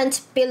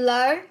comment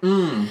below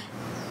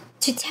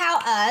to tell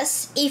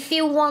us if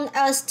you want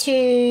us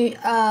to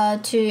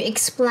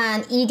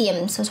explain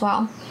idioms as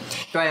well.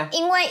 对啊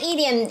因为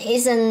idiom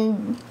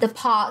isn't the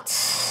part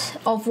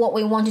of what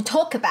we want to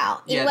talk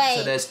about. Yeah,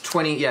 so there's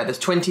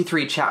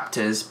 23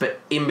 chapters, but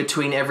in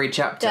between every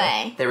chapter,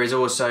 对 there is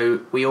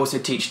we also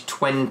teach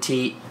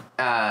 20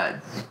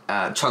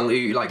 成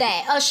语 like 对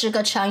20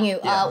个成语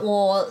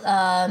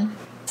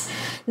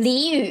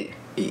俚语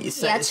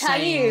成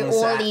语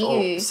or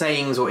俚语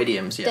sayings or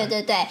idioms. Yeah. 对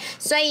对对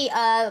所以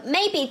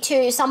maybe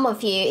to some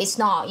of you it's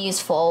not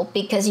useful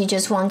because you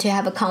just want to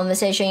have a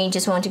conversation, you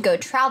just want to go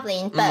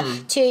traveling, but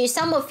to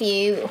some of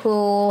you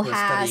who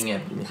has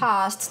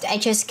passed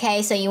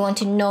HSK, so you want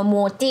to know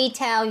more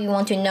detail, you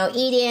want to know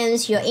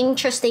idioms, you're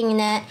interested in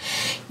it,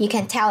 you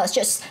can tell us.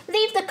 Just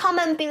leave the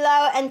comment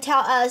below and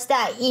tell us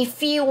that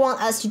if you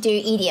want us to do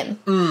idiom.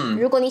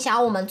 如果你想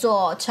要我们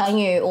做成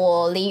语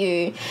or 俚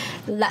语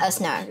let us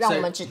know, 让我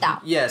们知道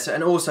Yes,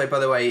 and also, by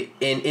the way,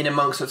 in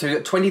amongst... So we've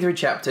got 23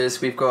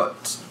 chapters, we've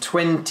got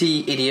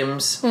 20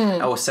 idioms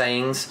or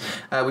sayings.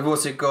 We've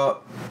also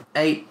got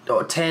 8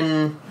 or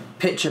 10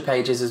 picture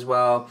pages as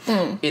well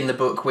in the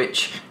book,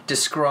 which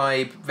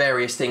describe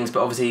various things,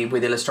 but obviously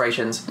with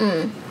illustrations.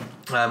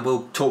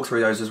 We'll talk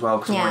through those as well,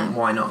 because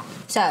why not?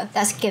 So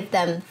let's give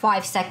them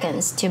 5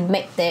 seconds to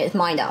make their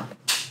mind up.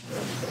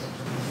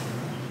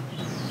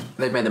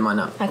 They've made their mind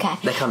up. Okay.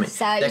 They're coming.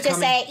 So you just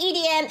say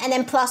idiom and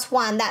then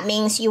 +1. That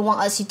means you want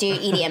us to do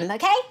idiom,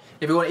 okay?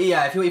 If you want,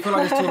 if you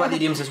like us to talk about the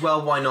idioms as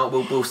well, why not?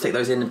 We'll stick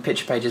those in the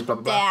picture pages, blah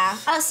blah blah. Yeah.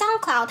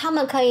 SoundCloud, 他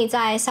们可以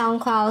在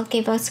SoundCloud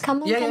give us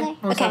comment. Yeah.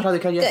 On SoundCloud they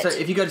can. Yeah. So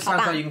if you go to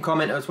SoundCloud, you can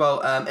comment as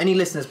well. Any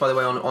listeners, by the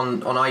way,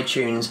 on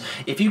iTunes,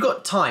 if you've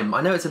got time,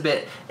 I know it's a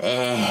bit,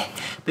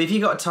 but if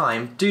you've got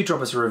time, do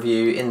drop us a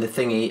review in the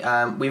thingy.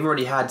 We've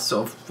already had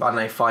sort of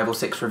 5 or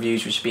 6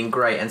 reviews, which have been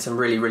great, and some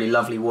really really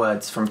lovely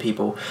words from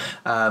people.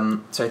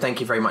 So thank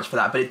you very much for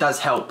that. But it does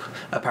help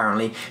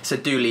apparently. So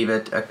do leave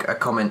a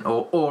comment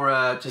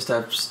or just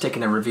stick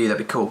in a review.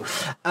 That'd be cool.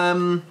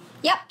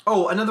 Yep.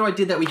 Oh, another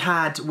idea that we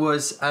had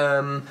was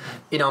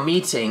in our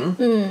meeting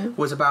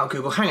was about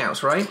Google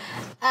Hangouts, right?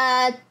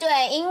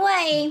 对，因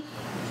为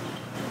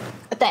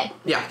对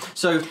Yeah.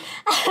 So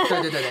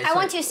I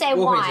want to say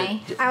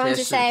why. I want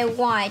to say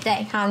why.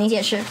 对，好，你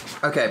解释。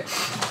 Okay.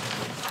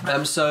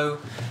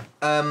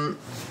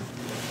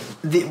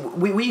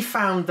 We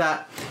found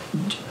that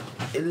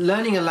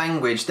learning a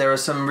language, there are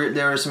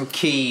some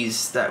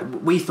keys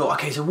that we thought,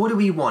 okay, so what do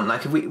we want?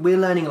 Like, if we're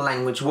learning a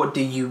language, what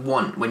do you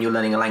want when you're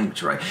learning a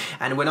language, right?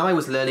 And when I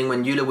was learning,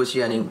 when Yula was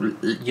yearning,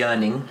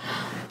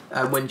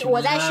 when she was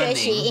我在学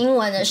习英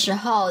文的时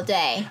候，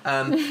对。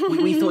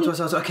we thought to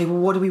ourselves, okay, well,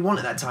 what do we want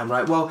at that time,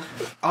 right? Well,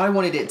 I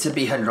wanted it to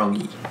be 很容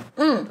易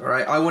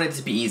right? I wanted it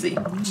to be easy.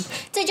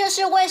 这就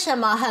是为什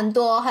么很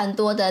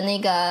多的那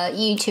个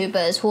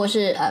YouTubers 或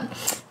是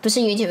不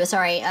是 YouTuber,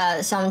 sorry,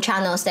 some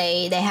channels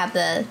they have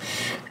the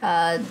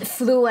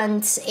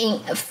fluent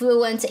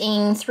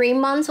in 3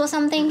 months or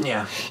something.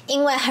 Yeah.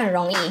 因为很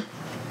容易。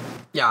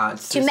Yeah.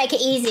 To make it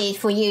easy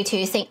for you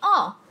to think,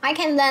 oh, I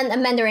can learn a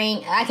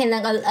Mandarin, I can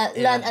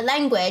learn a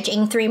language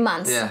in 3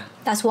 months. Yeah.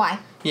 That's why.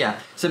 Yeah.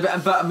 So,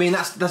 but I mean,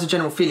 that's a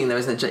general feeling, though,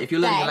 isn't it? If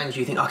you're learning a language,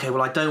 you think, okay,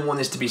 well, I don't want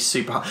this to be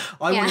super hard.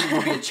 I want it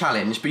to be a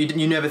challenge, but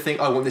you never think,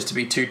 I want this to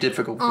be too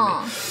difficult for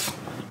me.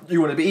 You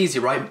want it to be easy,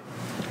 right?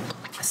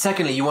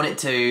 Secondly, you want it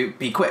to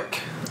be quick.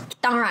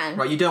 当然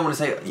Right, you don't want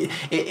to say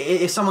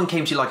if someone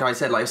came to you like I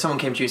said, like if someone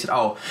came to you and said,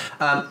 "Oh,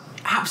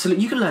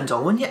 absolutely, you can learn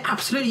Dongwen." Yeah,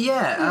 absolutely,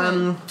 yeah.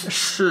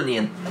 10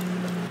年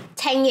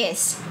 10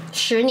 years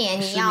 10年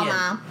你要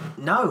吗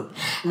No,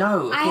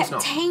 of I course have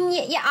not. 10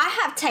 years. Yeah, I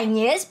have 10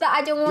 years, but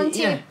I don't want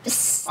to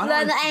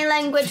learn any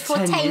language for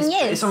 10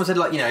 years. If someone said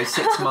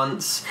 6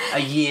 months, a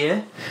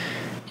year.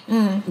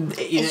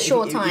 It's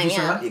short time,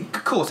 yeah.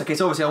 Of course, okay,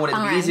 so obviously I wanted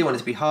it to be easy, I wanted it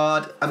to be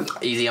hard.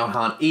 Easy on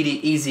hard.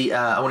 Easy,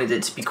 I wanted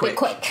it to be quick.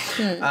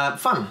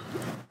 Fun.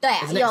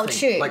 对，有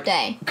趣，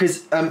对。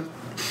Because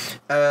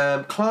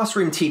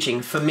classroom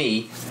teaching, for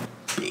me,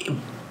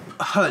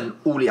 很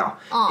无聊.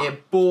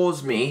 It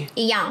bores me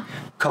一样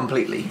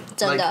completely.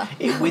 真的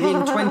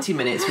within 20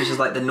 minutes, which is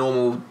like the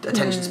normal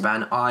attention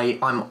span,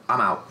 I'm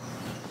out.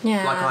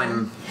 Yeah. Like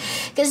I'm...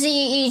 Because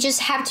you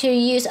just have to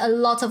use a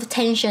lot of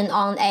attention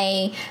on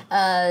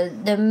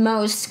the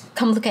most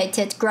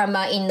complicated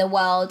grammar in the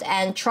world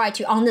and try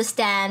to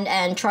understand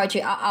and try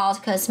to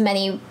ask as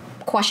many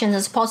questions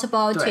as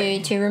possible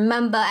to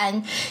remember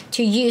and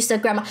to use the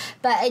grammar.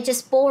 But it's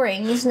just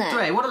boring, isn't it?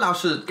 对，我的老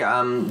师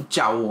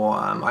教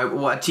我，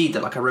我记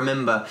得 like I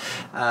remember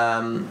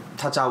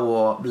他教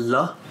我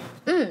了。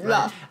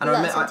了 And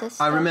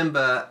I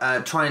remember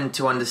trying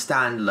to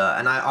understand le,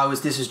 and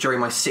this was during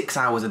my 6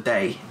 hours a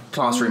day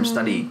classroom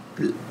study,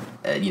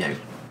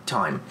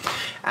 time,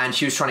 and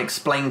she was trying to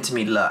explain to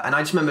me le, and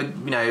I just remember,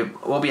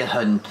 我变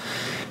很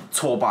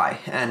挫败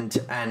and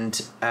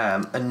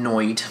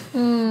annoyed,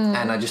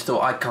 and I just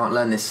thought I can't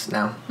learn this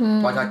now.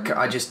 Like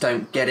I just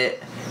don't get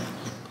it.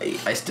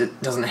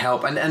 It doesn't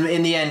help, and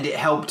in the end, it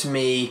helped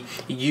me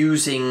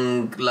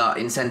using le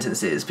in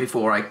sentences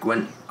before I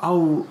went,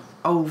 oh,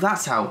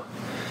 that's how,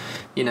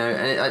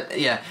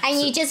 yeah. And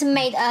you just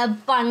made a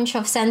bunch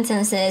of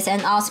sentences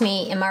and asked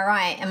me, am I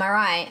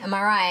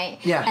right?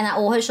 Yeah.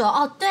 And 我会说，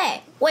哦，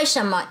对，为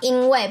什么？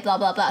因为 blah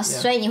blah blah.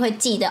 所以你会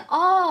记得，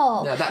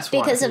哦 Yeah, that's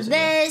why because of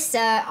this,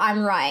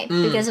 I'm right.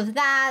 Because of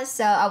that,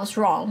 so I was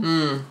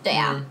wrong. 对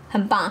啊，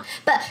很棒。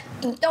But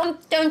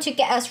don't you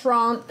get us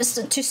wrong.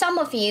 To some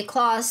of you,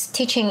 class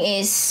teaching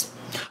is...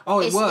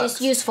 it works. It's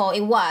useful.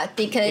 It works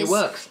because it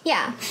works.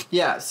 Yeah.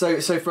 Yeah. So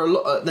for a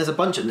lot,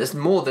 there's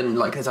more than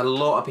there's a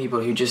lot of people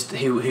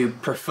who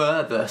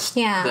prefer this.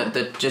 Yeah.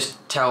 That just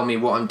tell me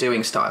what I'm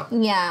doing style.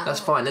 Yeah.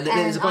 That's fine. And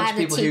there's a bunch of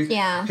people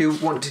who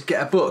want to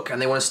get a book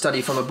and they want to study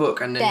from a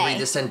book and then read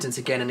the sentence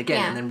again and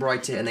again and then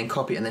write it and then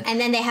copy it and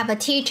then they have a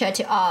teacher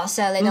to ask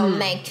so they don't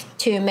make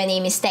too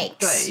many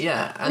mistakes. Right.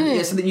 Yeah.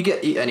 And so that you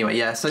get anyway.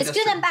 Yeah. So it's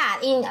good and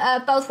bad in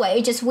both ways.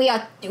 It's just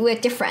we're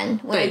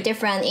different. We're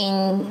different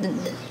in.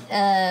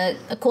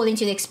 According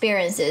to the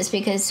experiences,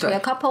 because we're a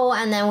couple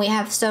and then we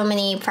have so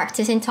many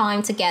practicing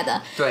time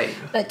together. Right.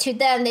 But to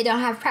them, they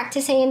don't have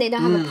practicing, they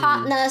don't have a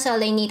partner, so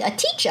they need a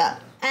teacher.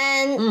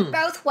 And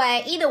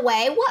either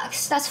way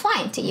works. That's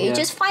fine to you. Yeah.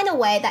 Just find a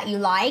way that you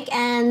like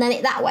and learn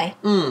it that way.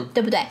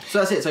 对不对?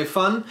 So that's it. So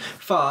fun,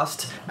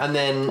 fast, and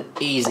then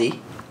easy.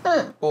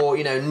 Or,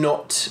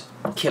 not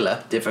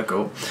killer,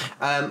 difficult.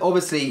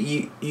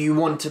 Obviously, you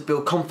want to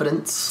build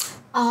confidence.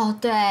 哦，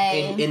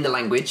对 in the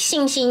language.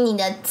 信心，你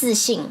的自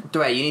信。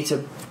对 you need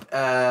to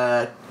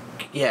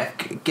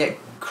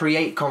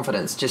create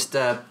confidence, just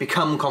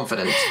become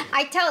confident.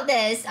 I told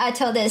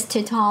this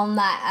to Tom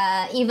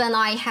that even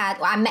I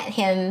met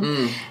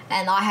him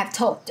and I had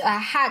talked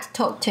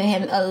to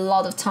him a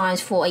lot of times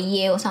for a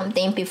year or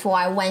something before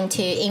I went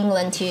to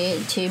England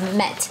to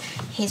meet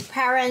his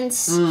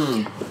parents.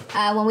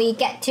 When we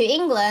get to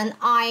England,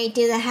 I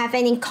didn't have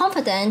any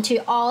confidence to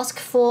ask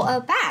for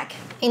a bag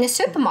in the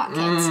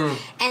supermarket,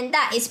 and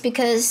that is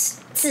because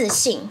自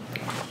信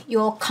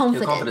your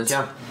confidence. Your confidence,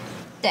 yeah.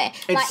 对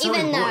It's but so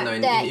even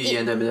important though, 语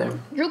言对不对？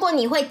如果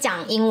你会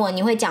讲英文，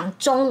你会讲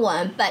中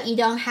文 but you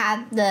don't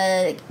have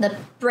the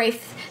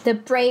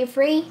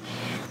bravery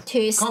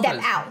to step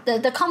out,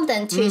 the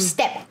confidence to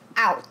step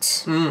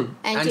out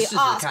and to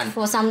ask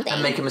for something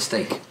and make a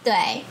mistake.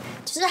 对，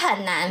就是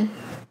很难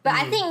but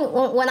I think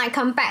when I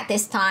come back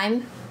this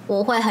time,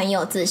 我会很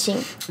有自信。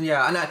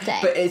 Yeah, I know.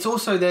 But it's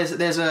also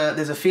there's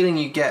a feeling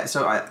you get.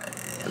 So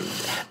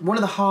one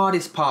of the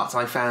hardest parts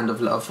I found of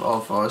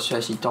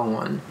学习中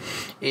文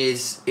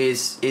is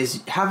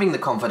having the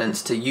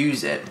confidence to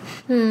use it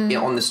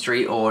on the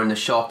street or in the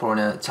shop or in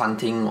a 餐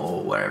厅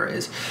or wherever it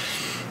is.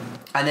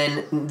 And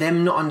then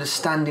them not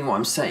understanding what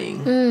I'm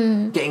saying,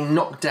 getting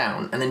knocked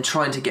down, and then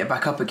trying to get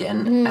back up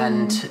again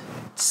and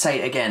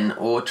say it again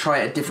or try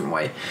it a different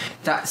way.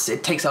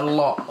 It takes a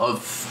lot of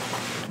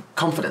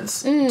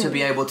confidence to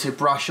be able to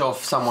brush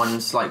off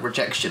someone's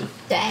rejection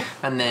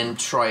and then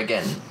try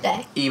again,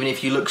 even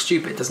if you look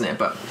stupid, doesn't it?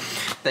 But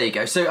there you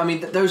go. So I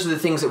mean, those are the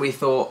things that we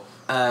thought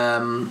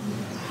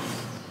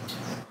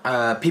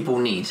people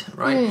need,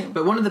 right?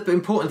 But one of the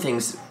important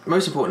things,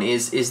 most important,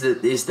 is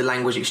the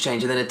language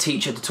exchange and then a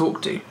teacher to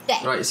talk to,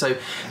 right? So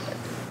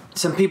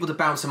some people to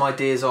bounce some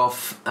ideas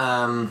off.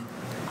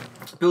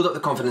 Build up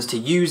the confidence to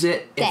use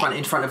it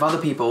in front of other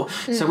people.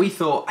 So we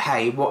thought,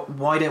 hey,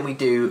 why don't we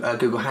do a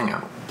Google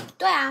Hangout?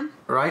 对啊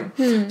Right?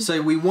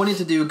 So we wanted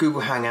to do a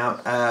Google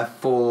Hangout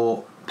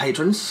for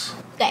patrons.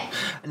 对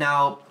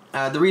Now,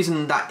 the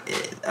reason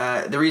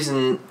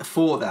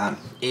for that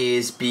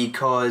is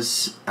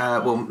because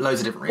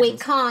loads of different reasons. We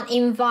can't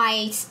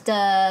invite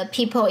the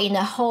people in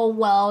the whole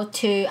world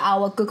to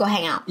our Google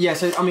Hangout. Yeah,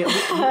 so I mean,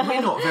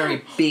 we're not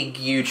very big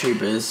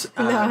YouTubers.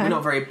 No. We're not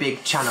a very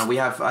big channel. We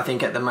have, I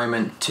think, at the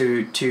moment,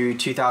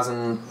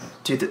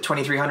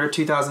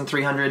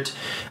 2,300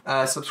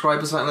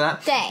 subscribers, something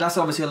like that. That's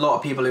obviously a lot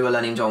of people who are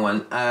learning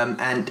Zhongwen.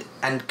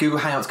 And Google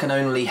Hangouts can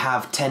only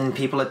have 10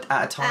 people at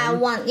a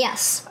time.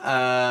 Yes.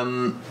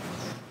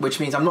 Which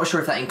means I'm not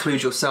sure if that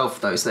includes yourself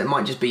though, so it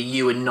might just be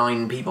you and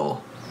 9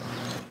 people.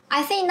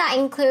 I think that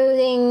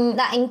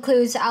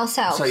includes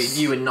ourselves. So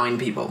you and 9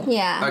 people.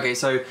 Yeah. Okay,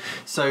 so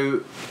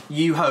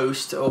you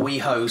host or we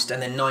host, and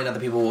then 9 other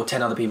people or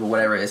 10 other people,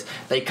 whatever it is,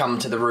 they come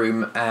to the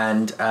room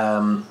and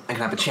can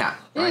have a chat,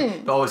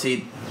 right? But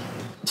obviously,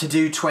 to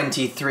do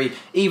 23,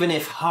 even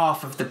if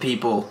half of the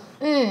people,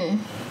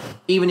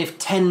 even if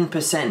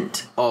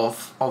 10%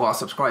 of our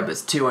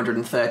subscribers,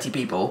 230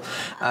 people,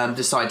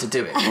 decide to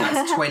do it,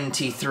 that's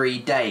 23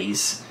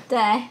 days.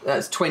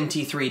 That's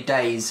 23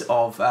 days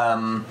of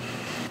Google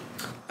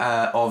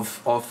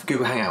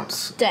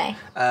Hangouts.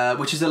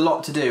 Which is a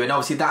lot to do, and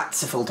obviously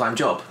that's a full-time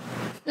job.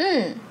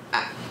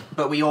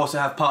 But we also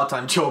have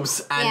part-time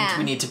jobs, and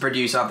we need to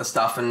produce other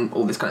stuff and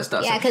all this kind of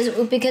stuff. Yeah,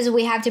 because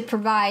we have to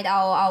provide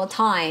our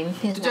time.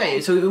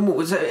 So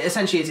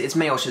essentially, it's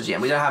没有时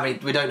间. We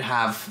don't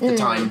have the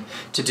time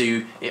to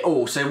do it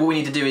all. So what we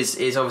need to do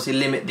is obviously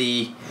limit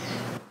the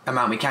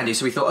amount we can do.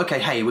 So we thought, okay,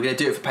 hey, we're going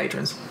to do it for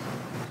patrons.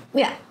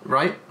 Yeah.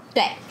 Right.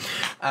 对.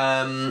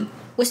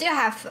 We still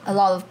have a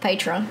lot of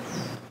Patreon,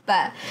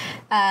 but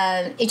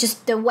it's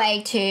just the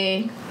way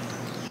to.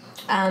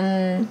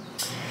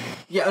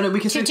 Yeah, no, we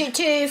can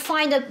to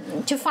find a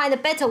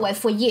better way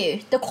for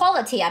you. The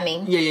quality, I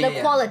mean. The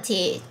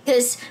quality,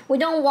 because we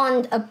don't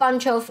want a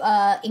bunch of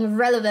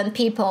irrelevant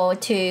people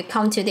to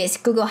come to this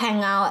Google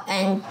Hangout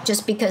and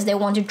just because they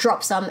want to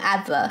drop some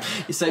advert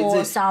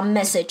or some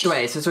message.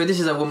 对, so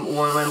this is a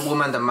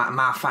woman that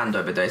麻烦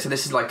对不对? So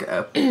this is like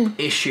a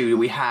issue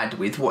we had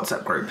with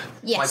WhatsApp group.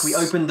 Yes. Like we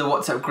opened the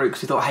WhatsApp group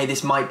because we thought, hey,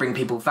 this might bring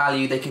people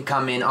value. They can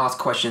come in, ask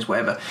questions,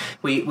 whatever.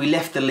 We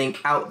left the link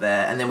out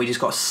there, and then we just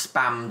got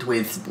spammed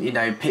with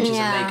pictures of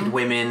naked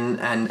women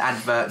and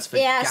adverts for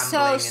gambling.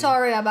 So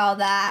sorry about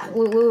that.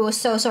 We were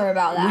so sorry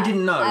about that. We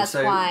didn't know. That's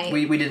why.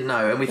 We didn't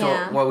know, and we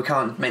thought, well, we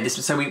can't make this.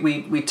 So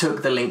we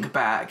took the link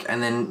back,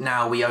 and then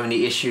now we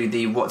only issue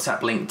the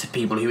WhatsApp link to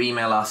people who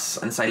email us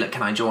and say, look,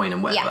 can I join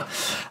and whatever.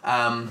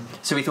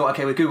 So we thought,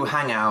 okay, with Google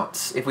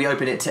Hangouts, if we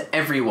open it to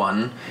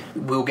everyone,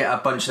 we'll get a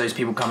bunch of those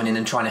people coming in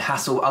and trying to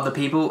hassle other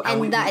people.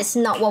 And that is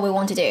not what we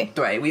want to do.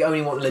 Right, we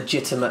only want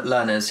legitimate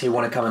learners who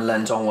want to come and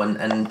learn Zhongwen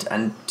and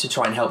to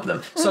try and help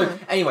them. So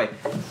anyway,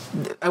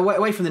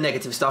 away from the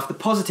negative stuff, the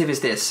positive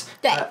is this.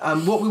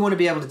 What we want to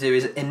be able to do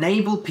is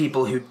enable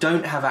people who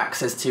don't have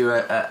access to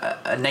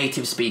a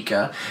native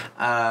speaker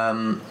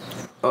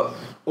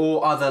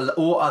or other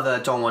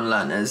Zhongwen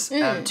learners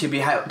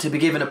to be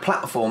given a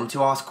platform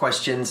to ask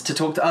questions, to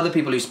talk to other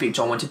people who speak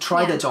Zhongwen, to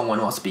try their Zhongwen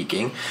while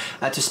speaking,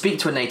 to speak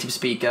to a native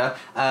speaker,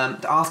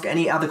 to ask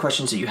any other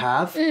questions that you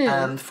have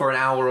for an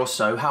hour or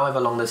so,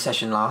 however long the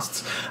session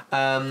lasts.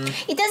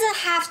 It doesn't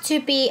have to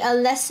be a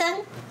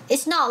lesson.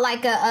 It's not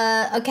like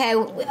okay,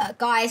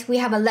 guys, we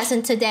have a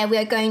lesson today. We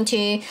are going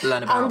to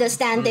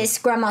understand this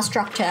grammar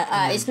structure.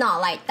 It's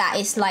not like that.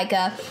 It's like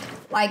a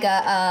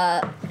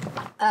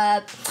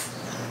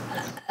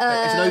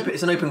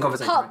it's an open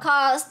conversation.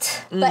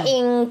 Podcast, but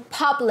in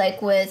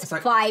public with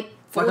 5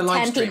 or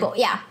 10 people.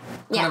 Yeah.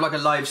 Kind of like a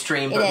live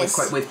stream, but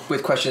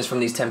with questions from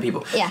these 10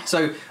 people. Yeah.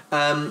 So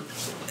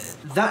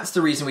that's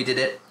the reason we did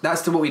it.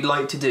 That's what we'd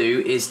like to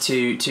do, is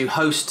to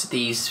host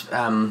these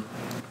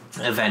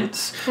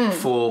events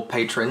for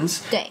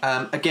patrons.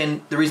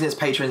 Again, the reason it's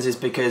patrons is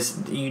because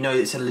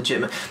it's a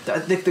legitimate.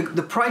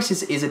 The price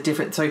is a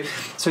different. So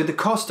the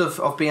cost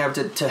of being able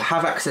to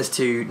have access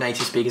to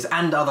native speakers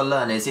and other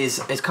learners is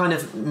kind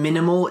of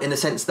minimal, in the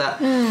sense that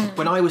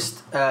when I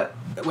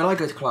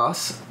go to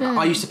class,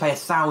 I used to pay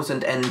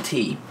 1,000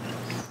 NT.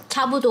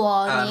 差不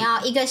多，你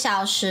要1个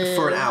小时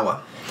for an hour.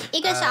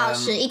 1个小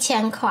时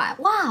1000块，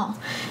哇！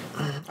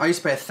 I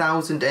used to pay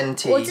 1,000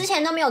 NT. 我之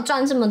前都没有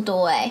赚这么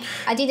多I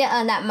didn't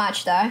earn that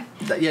much though.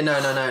 No.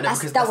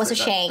 That was a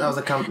shame. That was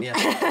the company. Yeah.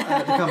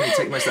 The company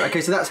took most of it.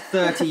 Okay, so that's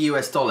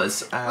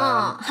 $30.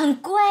 很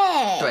贵。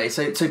对,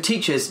 so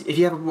teachers, if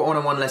you have a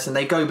one-on-one lesson,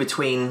 they go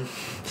between,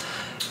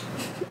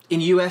 in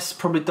US,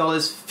 probably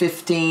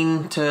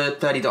 $15 to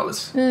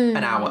 $30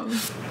 an hour.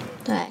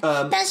 对，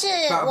但是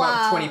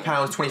about £20,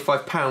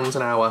 £25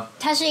 an hour.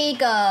 它是一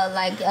个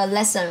like a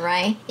lesson,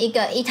 right?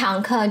 一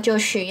堂课就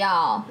需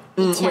要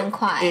1000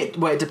块。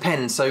Well, it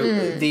depends. So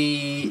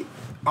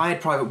I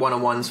had private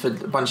one-on-ones for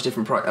a bunch of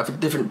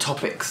different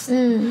topics,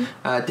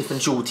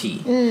 different 主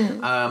题.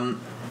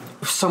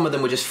 Some of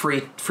them were just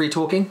free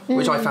talking,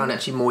 which I found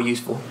actually more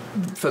useful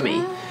for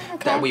me.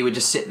 Okay. That we would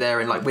just sit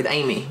there and, like, with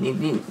Amy, 我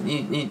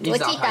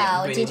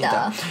记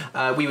得。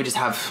we would just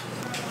have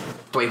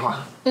对话，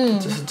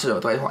就是只有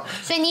对话。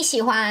所以你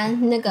喜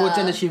欢那个？我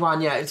真的喜欢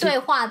，yeah，对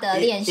话的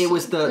练习。It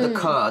was the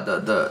cur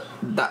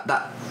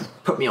that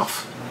put me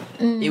off.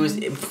 It was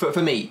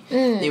for me.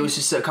 It was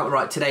just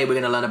right. Today we're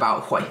going to learn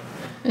about 会。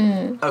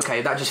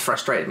Okay, that just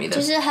frustrated me then.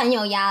 就是很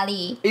有压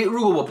力。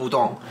如果我不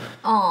懂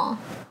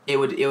，I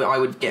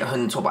would get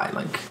很挫败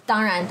like.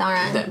 当然。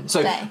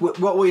So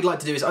what we'd like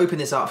to do is open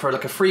this up for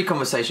like a free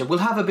conversation. We'll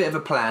have a bit of a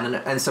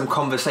plan and some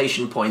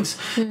conversation points.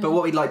 But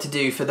what we'd like to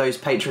do for those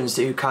patrons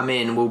who come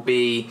in will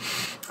be,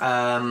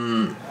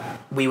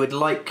 we would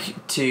like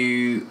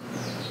to.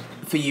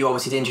 For you,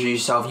 obviously, to introduce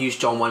yourself, use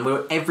Zhongwen. We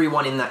want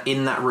everyone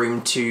in that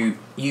room to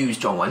use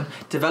Zhongwen,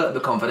 develop the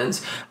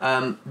confidence.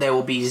 There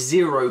will be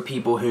 0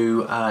 people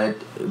who are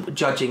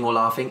judging or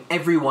laughing.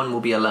 Everyone will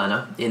be a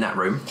learner in that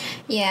room.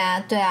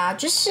 Yeah, 对啊，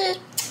就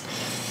是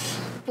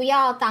不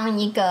要当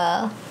一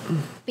个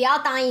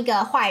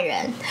坏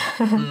人。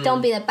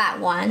Don't be the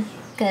bad one.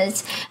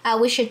 Because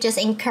we should just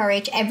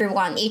encourage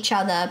everyone, each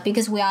other,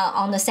 because we are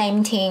on the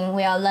same team.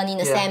 We are learning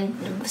the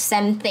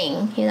same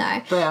thing, you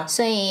know. 对啊。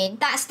所以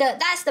that's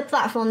the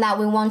platform that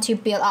we want to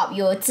build up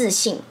your 自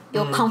信,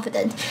 your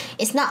confidence.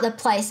 It's not the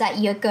place that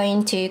you're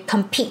going to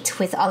compete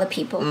with other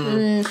people.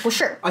 不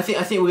是。I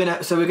think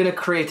we're gonna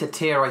create a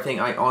tier. I think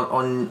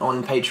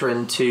on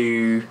Patreon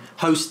to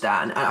host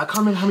that, and I can't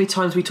remember how many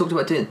times we talked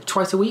about doing it.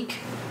 Twice a week.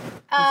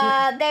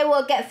 They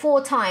will get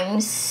 4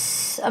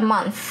 times a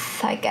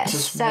month, I guess.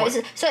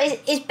 So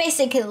it's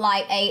basically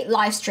like a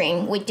live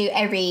stream. We do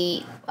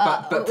every.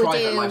 But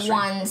private live stream.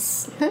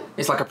 Once.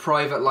 It's like a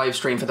private live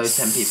stream for those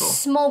 10 people.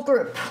 Small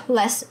group,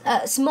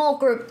 small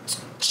group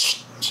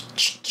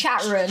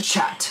chat room.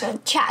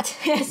 Chat.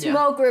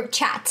 Small group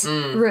chat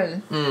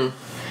room.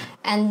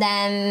 And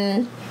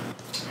then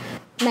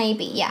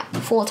maybe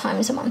 4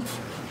 times a month.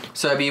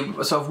 So it'd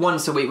be sort of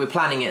once a week. We're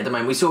planning it at the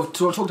moment. We sort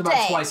of talked about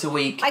twice a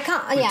week. We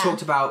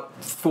talked about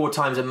 4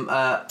 times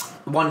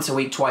once a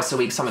week, twice a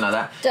week, something like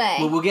that.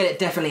 We'll get it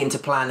definitely into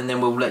plan, and then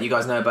we'll let you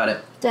guys know about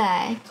it.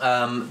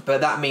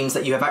 But that means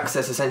that you have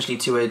access essentially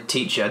to a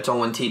teacher,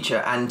 Dongwon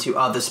teacher, and to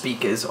other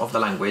speakers of the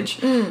language.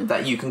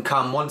 That you can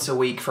come once a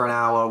week for an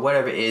hour,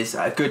 whatever it is,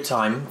 at a good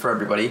time for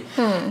everybody.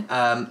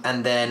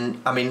 And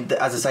then, I mean,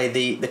 as I say,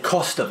 the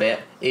cost of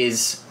it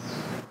is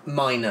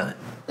minor.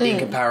 In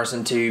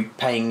comparison to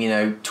paying,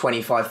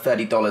 $25,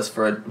 $30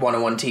 for a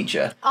one-on-one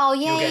teacher. Oh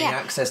yeah, you're getting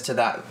access to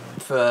that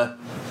for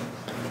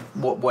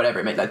whatever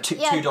it may be, like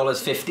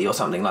 $2.50 or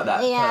something like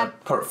that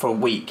for a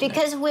week.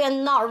 Because we are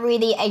not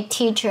really a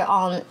teacher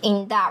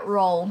in that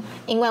role.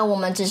 因为我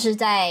们只是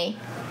在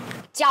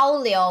交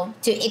流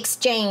to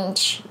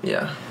exchange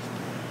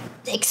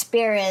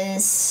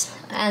experience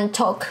and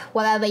talk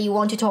whatever you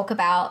want to talk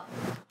about.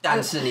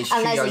 但是你需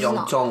要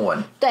用中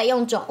文。对，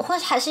用中或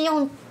者还是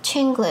用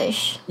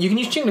Chinglish. You can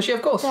use Chinglish, yeah,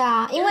 of course. 对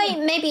啊，因为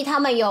maybe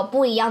他们有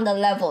不一样的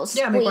levels，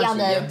 不一样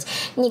的，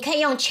你可以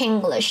用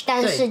Chinglish，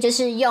 但是就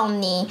是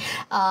用你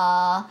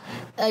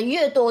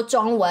越多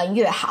中文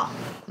越好。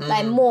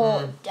Like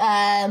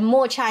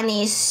more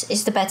Chinese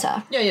is the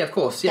better. Yeah, of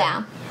course,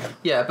 yeah,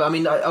 but I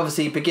mean,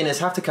 obviously, beginners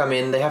have to come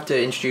in. They have to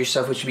introduce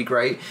themselves, which would be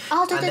great.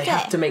 And they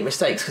have to make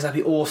mistakes because that'd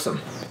be awesome.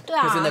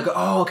 Because then they'll go,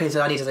 oh, okay,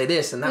 so I need to say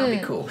this, and that would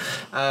be cool.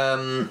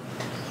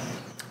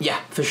 Yeah,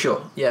 for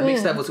sure. Yeah,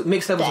 mixed levels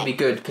will be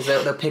good because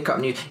they'll pick up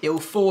new. It will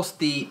force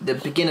the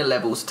beginner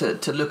levels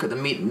to look at the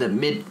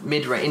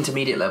mid-range,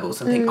 intermediate levels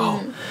and think,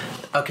 oh,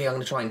 okay, I'm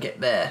going to try and get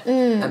there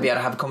and be able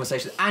to have a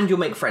conversation, and you'll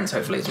make friends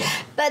hopefully as well.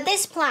 But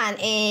this plan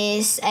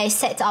is a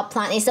set-up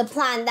plan. It's a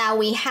plan that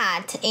we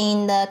had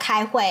in the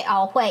开会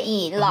our 会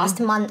议 last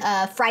month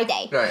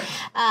Friday. Right.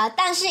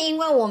 但是因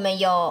为我们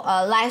有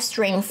live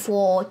stream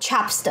for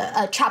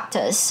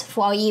chapters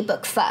for our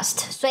eBook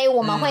first, 所以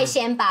我们会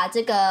先把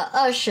这个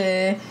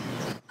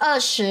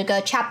20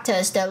个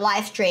chapters 的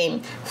live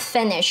stream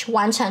finish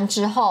完成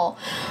之后，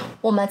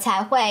我们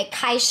才会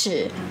开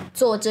始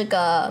做这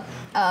个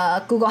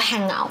Google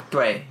Hangout。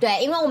对，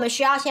因为我们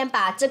需要先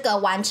把这个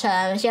完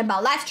成，先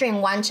把 live stream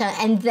完成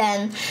and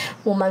then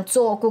我们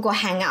做 Google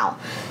Hangout。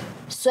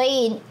所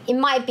以 it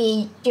might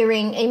be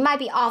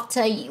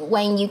after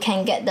when you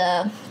can get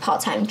the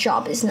part-time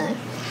job, isn't it?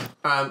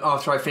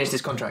 After I finish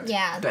this contract.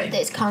 Yeah,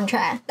 this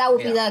contract. That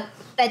would be the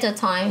better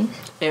time.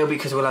 It'll be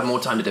because we'll have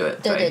more time to do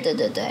it. 对。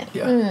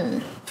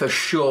Yeah. For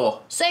sure.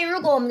 所以如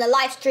果我们的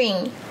live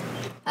stream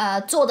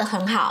做得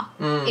很好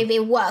if it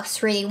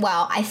works really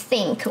well, I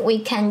think we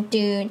can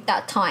do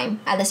that time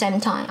at the same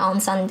time on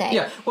Sunday.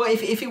 Yeah, well,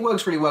 if it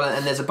works really well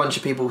and there's a bunch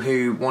of people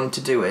who want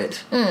to do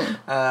it,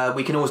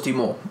 we can always do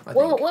more. I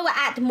think. We will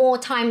add more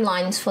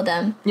timelines for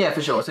them. Yeah,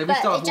 for sure. So if we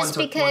start once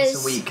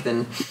a week,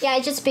 then... Yeah,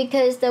 just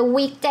because the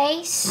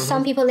weekdays,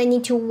 some people, they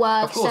need to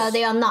work, so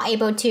they are not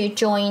able to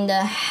join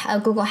the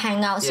Google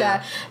Hangout. So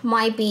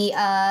might be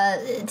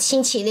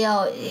星期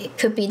六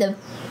could be the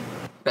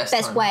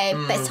best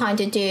time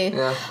to do.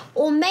 Yeah.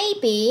 Or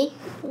maybe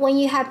when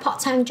you have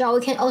part-time job,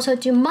 we can also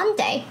do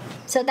Monday.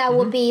 So that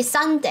would be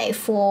Sunday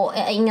for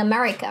in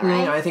America,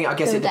 right? I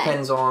guess it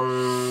depends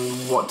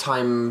on what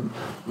time,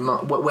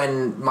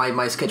 when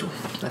my schedule.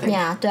 I think.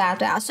 Yeah, 对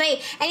啊。所以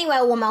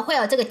anyway, 我们会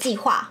有这个计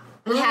划。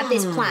we have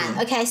this plan.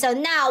 Okay, so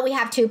now we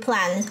have 2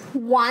 plans.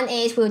 One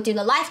is we'll do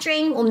the live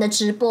stream, 我们的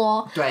直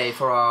播。对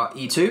for our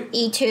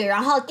E2.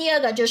 然后第二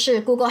个就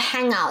是 Google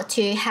Hangout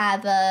to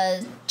have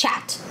a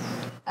chat,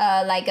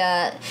 like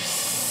a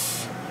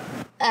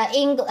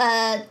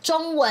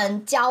中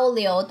文交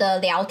流的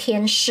聊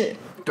天室。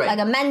对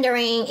like a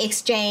Mandarin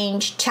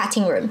exchange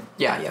chatting room.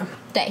 Yeah.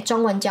 对，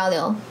中文交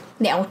流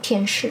聊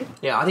天室。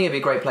Yeah, I think it'd be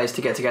a great place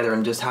to get together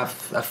and just have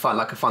a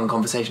fun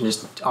conversation,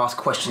 just ask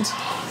questions.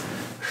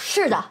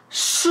 是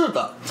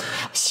的，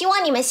希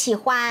望你们喜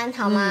欢，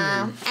好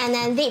吗？And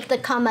then leave the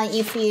comment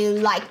if you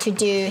like to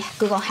do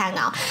Google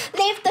Hangout.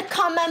 Leave the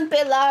comment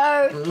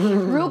below.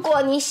 如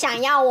果你想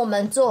要我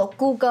们做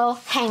Google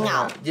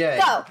Hangout,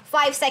 go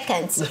 5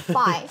 seconds.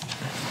 5,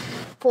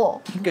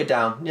 4. You can go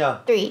down. Yeah.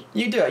 3.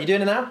 You do it. You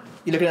doing it now?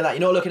 You're looking at that.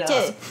 You're not looking at 2.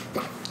 us.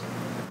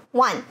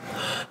 1.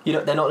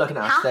 They're not looking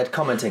at us. They're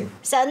commenting.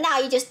 So now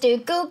you just do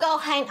Google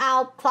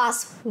Hangout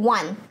plus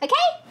 1. Okay?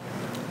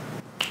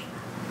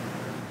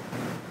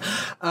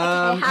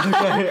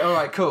 Okay, all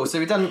right, cool. So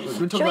we've done.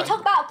 Should we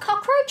talk about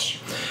cockroach?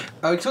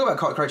 We talk about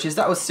cockroaches.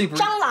 That was super.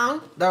 蟑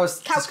螂 That was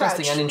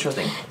disgusting and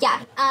interesting. Yeah,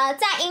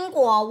 在英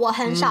国我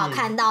很少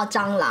看到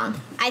蟑螂。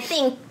I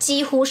think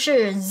几乎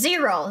是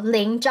 0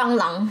 零蟑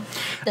螂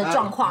的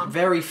状况。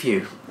Very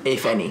few,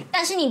 if any.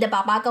 但是你的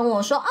爸爸跟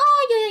我说，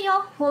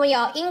有，我们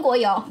有，英国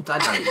有。在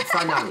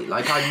哪里?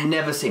 Like I've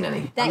never seen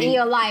any. That in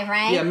your life,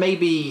 right? Yeah,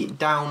 maybe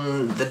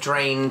down the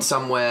drain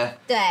somewhere.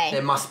 对。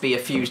There must be a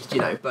few,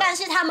 but. 但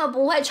是他们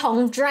不会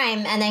从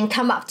drain and then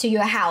come up to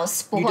your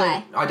house， 不会。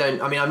I mean,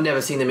 I've never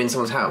seen them in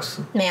someone's house.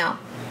 没有。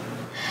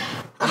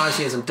And I've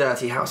seen some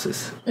dirty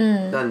houses.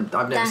 And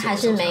I've never 但 seen. 还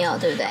是没有，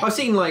对不对？ I've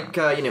seen like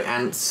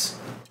ants.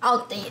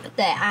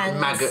 对 ants.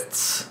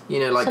 Maggots.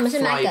 Like 什么是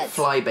maggots?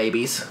 fly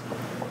babies.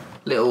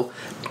 Little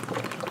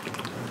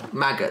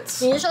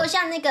maggots. 你是说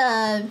像那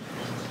个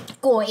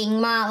果蝇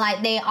吗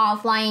 ？Like they are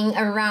flying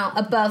around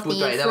above the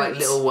fruits. They're like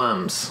little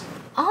worms.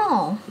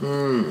 Oh.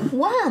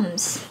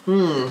 Worms.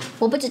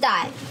 我不知道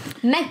哎。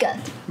Maggot.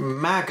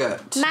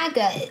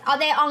 Are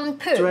they on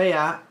poo? 对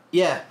呀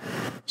Yeah.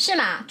 是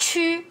吗？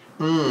蛆。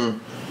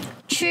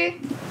蛆。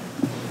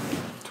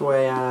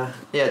对呀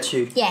Yeah,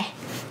 蛆。Yeah.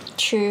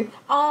 蛆。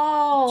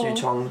哦。蛆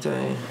虫对。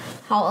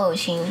好恶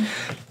心。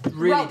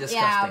Really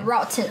disgusting. Yeah,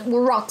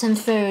 rotten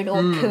food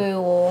or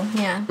poo or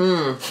yeah.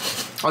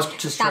 I was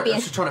just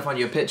trying to find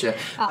you a picture.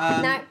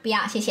 那不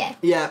要，谢谢。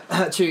Yeah,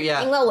 true.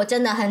 Yeah. 因为我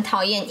真的很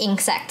讨厌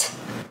insect.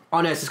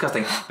 Oh no, it's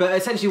disgusting. But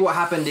essentially, what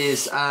happened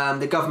is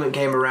the government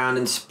came around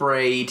and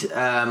sprayed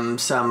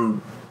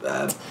some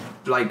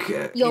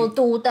like 有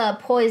毒的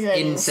poison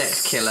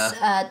insect killer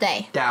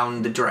对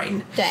down the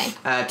drain 对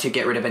to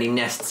get rid of any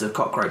nests of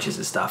cockroaches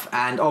and stuff.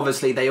 And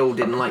obviously, they all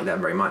didn't like that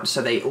very much,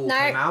 so they all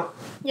came out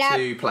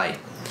to play.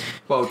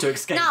 Well, to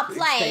escape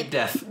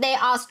death. They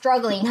are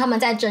struggling. 他们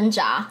在挣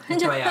扎。They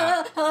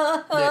all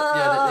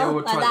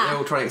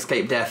trying to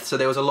escape death. So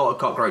there was a lot of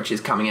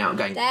cockroaches coming out,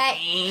 going.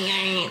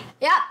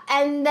 Yeah,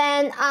 and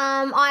then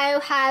I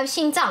have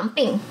心脏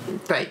病.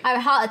 I have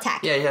a heart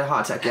attack. Yeah,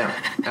 heart attack. Yeah,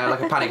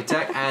 like a panic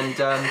attack. And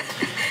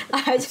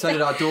so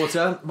did our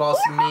daughter.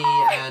 Whilst me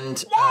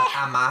and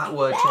Amma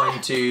were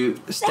trying to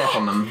step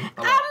on them.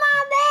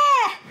 Amma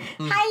there.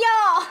 还有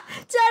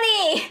这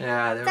里。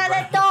Yeah,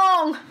 在动。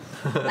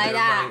Like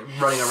that.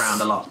 Running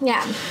around a lot.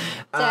 Yeah,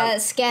 that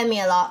scared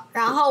me a lot.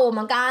 然后我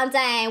们刚刚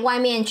在外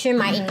面去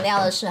买饮料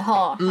的时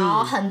候，然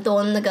后很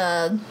多那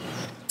个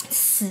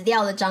死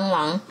掉的蟑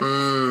螂，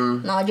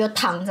然后就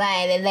躺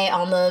在 they lay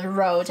on the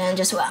road and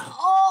just went,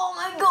 oh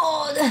my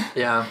god.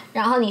 Yeah.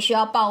 然后你需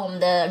要抱我们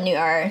的女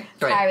儿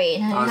Carrie，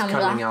 他们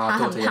说她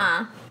很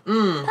怕。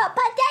爸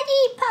爸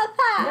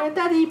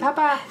Daddy 爸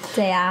爸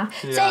对啊，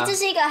所以这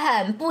是一个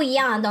很不一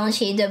样的东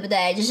西，对不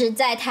对？就是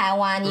在台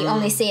湾你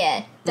only see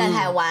it 在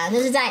台湾，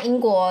但是在英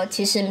国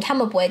其实他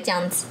们不会这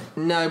样子。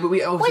 No, but we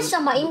also... 为什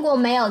么英国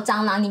没有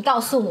蟑螂？你告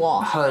诉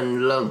我。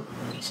很冷。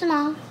是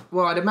吗？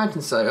 Well, I'd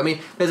imagine so. I mean,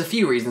 there's a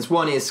few reasons.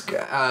 One is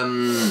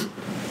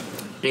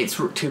it's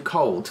too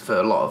cold for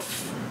a lot of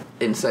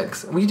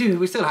insects. We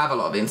still have a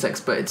lot of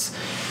insects, but it's...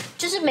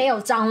 就是没有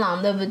蟑螂，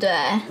对不对？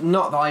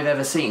 Not that I've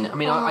ever seen. I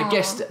mean, I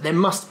guess there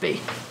must be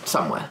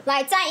somewhere.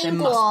 来，在英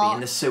There 国 must be in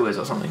the sewers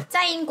or something.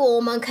 在英国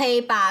我们可以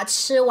把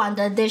吃完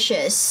的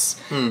dishes，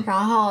然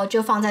后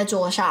就放在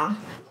桌上，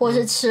或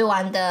是吃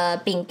完的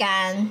饼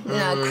干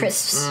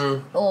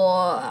，crisps，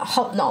或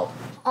hobnob，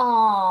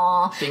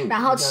 然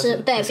后吃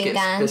对饼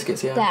干，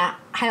 biscuits, yeah. 对啊，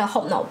还有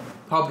hobnob。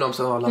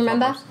 Hobnobs, oh, I love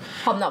Remember?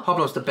 hobnobs.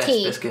 Hobnob's the best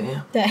Tea. biscuit,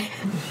 yeah. 对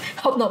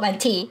hobnob and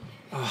tea.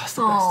 Oh, it's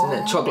the best,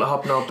 isn't it? Chocolate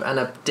hobnob and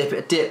a dip.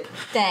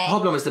 对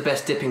Hobnob is the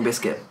best dipping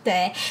biscuit.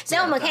 对，所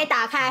以我们可以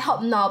打开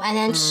hobnob and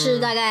then 吃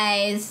大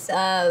概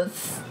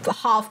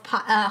half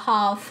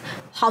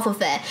of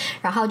it，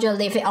 然后就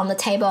leave it on the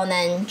table and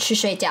then 去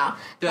睡觉。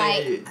对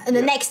Like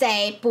the next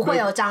day 不会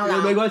有蟑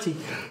螂，没关系，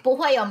不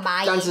会有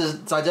蚂蚁，但是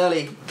在这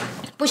里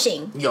不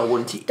行，有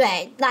问题。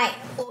对 ，like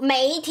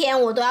每一天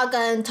我都要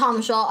跟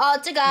Tom 说，哦，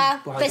这个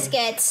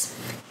biscuits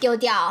丢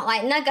掉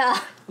，like 那个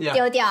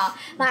丢掉。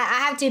Like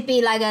I have to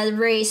be like a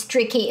very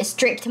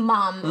strict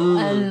mom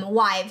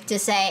wife to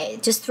say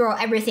just throw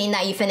everything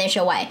that you finish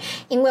away.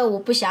 因为我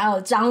不想要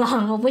有蟑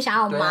螂，我不想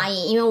要有蚂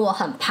蚁，因为我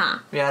很怕。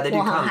Yeah, they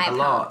do come a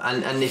lot,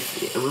 and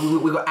if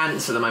we got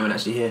ants at the moment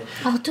actually here.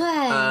 哦，对。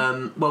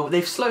Well,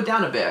 they've slowed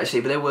down a bit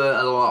actually, but there were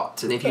a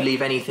lot, and if you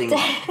leave anything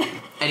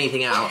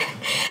out.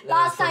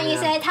 Last time you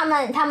say 他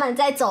们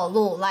在走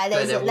路 like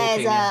there's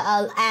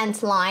a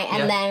ant line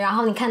and then 然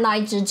后你看到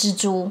一只蜘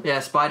蛛 Yeah,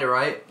 spider,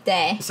 right?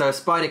 对 So a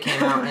spider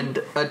came out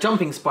and a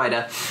jumping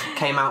spider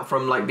came out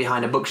from like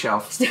behind a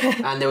bookshelf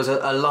and there was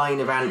a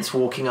line of ants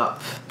walking up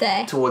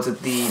对 towards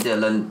the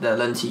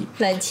冷气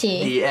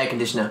the air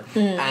conditioner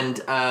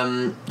and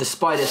the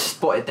spider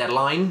spotted their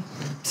line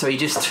so he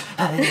just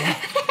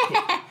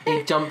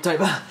he jumped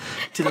over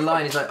to the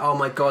line. He's like, oh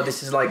my god,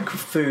 this is like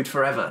food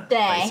forever,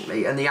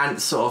 basically. And the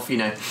ants sort of, you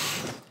know,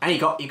 and he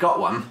got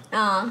one,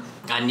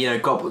 and you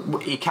know,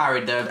 he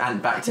carried the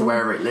ant back to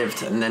wherever it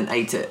lived, and then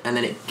ate it. And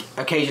then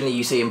occasionally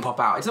you see him pop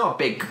out. It's not a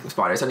big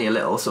spider; it's only a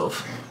little sort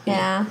of,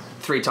 yeah,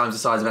 3 times the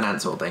size of an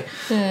ant sort of thing.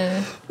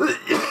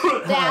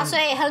 对啊，所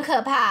以很可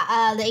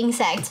怕。The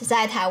insect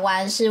在台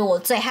湾是我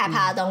最害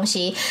怕的东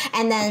西。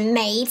And then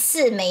每一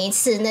次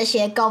那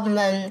些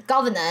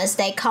governors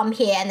they come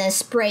here and then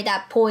spray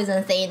that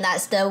poison thing.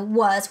 That's the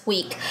worst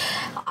week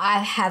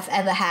I have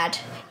ever had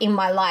in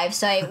my life.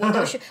 所以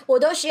我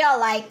都需要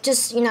like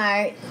just you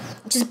know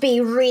just be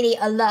really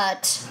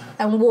alert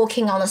and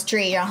walking on the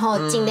street. 然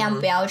后尽量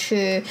不要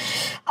去。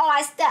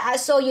I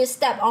saw you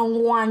step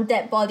on one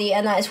dead body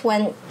and I just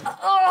went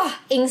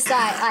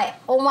inside like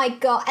oh my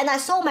god. And I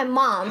saw my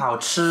mom. 好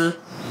吃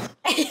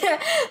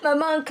My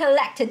mom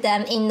collected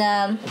them in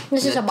the 那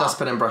是什么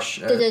dustbin and brush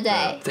对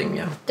thing,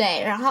 yeah.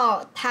 对，然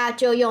后他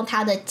就用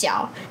他的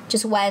脚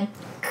just went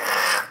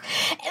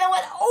and I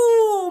went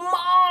oh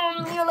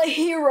mom you're a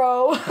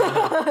hero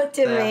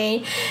to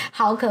me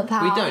好可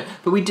怕 We don't,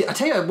 but we do. I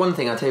tell you one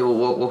thing. I tell you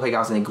what,我会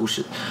告诉你故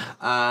事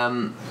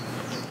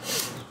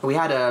we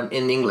had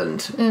in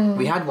England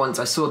we had once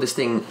I saw this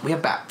thing we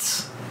have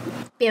bats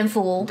蝙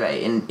蝠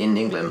对 in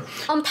England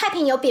我们太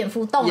平有蝙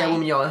蝠洞 yeah 我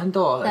们有很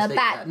多 the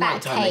bat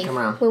they come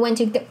around cave we went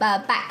to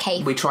bat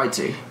cave we tried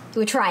to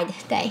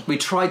对 we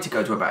tried to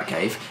go to a bat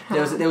cave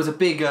there was a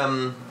big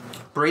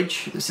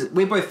bridge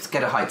we both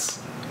scared of heights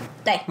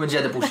对我们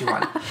觉得不喜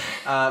欢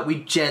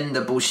we 真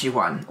的不喜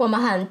欢我们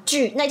很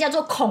惧那叫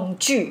做恐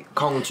惧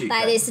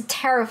that is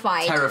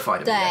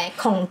terrified 对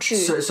恐惧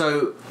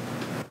so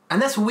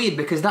and that's weird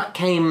because that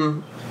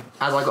came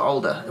as I got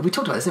older. We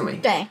talked about this, didn't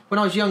we? 对 When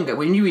I was younger,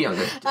 when you were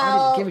younger,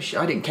 I didn't give a shit.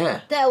 I didn't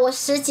care. 对我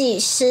17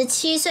岁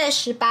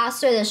18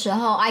岁的时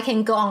候 I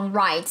can go on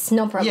rides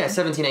no problem Yeah,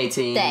 17,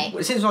 18. 对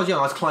Since I was young,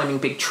 I was climbing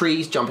big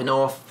trees, jumping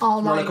off,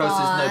 roller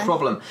coasters, no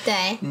problem.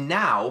 对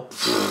Now,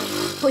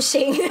 不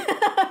行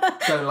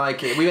don't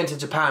like it. We went to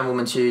Japan, 我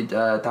们去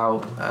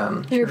到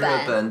日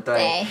本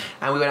对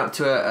and we went up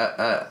to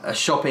a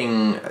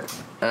shopping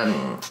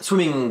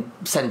swimming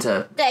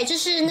center. 对就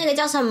是那个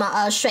叫什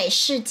么水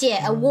世界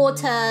a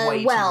water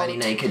Way too many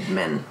naked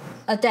men.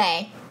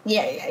 对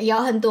也有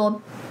很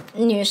多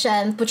女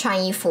生不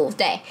穿衣服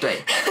对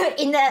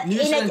in the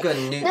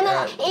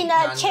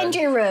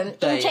changing room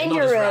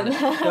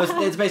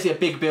It's basically a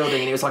big building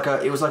and it was like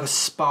a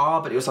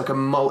spa but it was like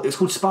it was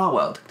called Spa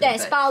World 对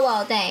Spa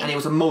World 对 and it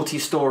was a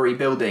multi-story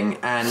building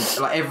and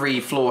like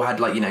every floor had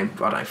like you know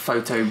I don't know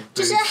photo booth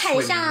就是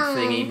很像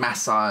thingy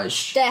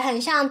massage 对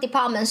很像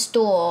department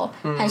store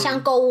很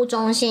像购物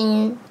中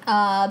心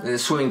there's a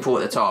swimming pool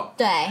at the top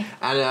对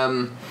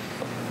and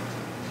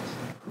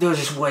there was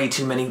just way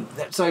too many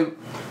so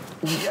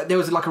there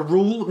was like a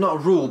rule not a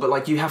rule but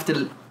like you have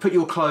to put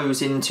your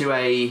clothes into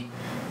a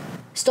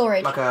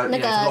storage like a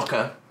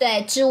locker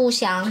对置物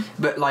箱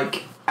but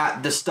like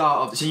at the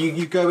start of so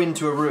you go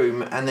into a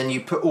room and then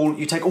you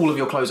take all of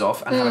your clothes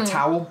off and have a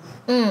towel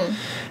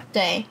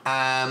对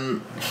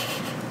and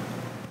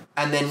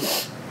then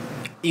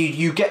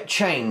you get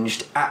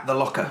changed at the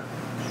locker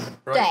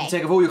right you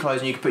take off all your clothes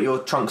and you can put your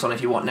trunks on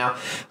if you want now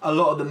a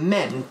lot of the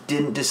men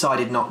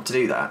decided not to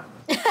do that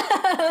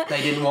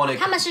they didn't want to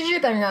他们是日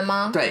本人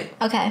吗对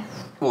Okay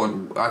well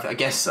I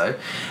guess so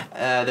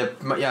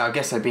yeah I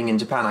guess they're being in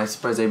Japan I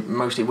suppose they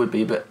mostly would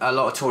be but a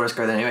lot of tourists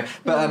go there anyway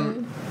but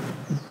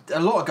a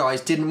lot of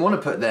guys didn't want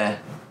to put their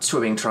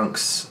swimming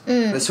trunks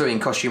the swimming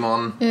costume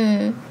on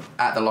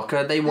at the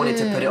locker they wanted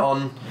to put it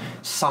on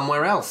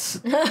somewhere else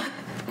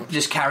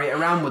just carry it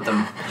around with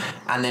them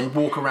and then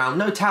walk around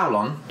no towel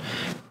on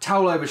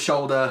towel over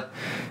shoulder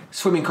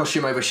swimming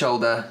costume over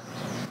shoulder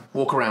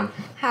walk around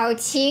好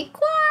奇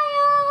怪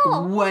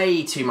哦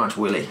way too much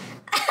Willy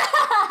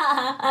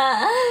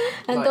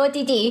很多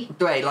弟弟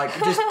对 like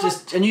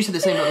just and you said the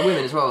same about the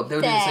women as well they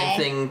were doing the same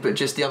thing but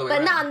just the other way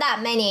but around. not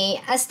that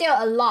many still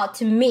a lot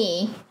to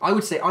me I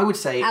would say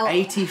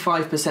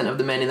 85% of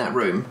the men in that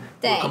room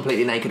were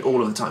completely naked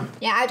all of the time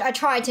yeah I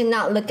try to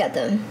not look at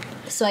them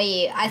所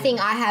以 I think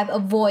I had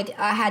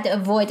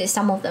avoided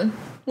some of them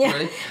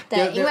Really?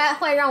 对，因为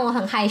会让我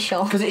很害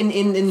羞。Because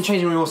in the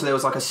changing room also there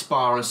was like a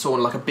spa and a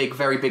sauna, like a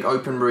very big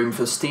open room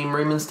for steam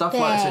room and stuff.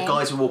 Like so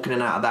guys were walking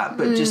in and out of that,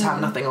 but just have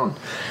nothing on.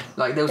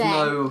 Like there was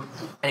no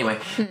anyway.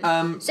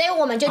 所以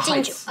我们就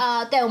进去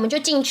对，我们就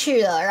进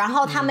去了。然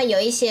后他们有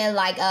一些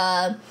like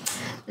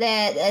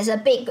there's a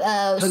big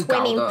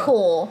swimming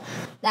pool.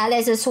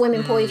 There's a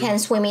swimming pool, you can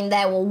swim in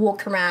there or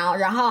walk around.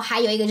 然后还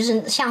有一个就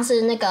是像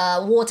是那个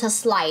water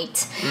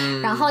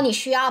slide. 然后你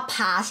需要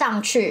爬上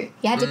去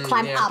you have to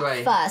climb up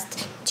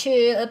first to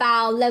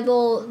about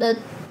level the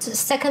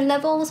second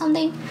level or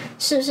something.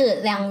 是不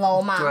是2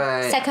楼嘛？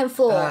对 second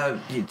floor.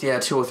 Yeah,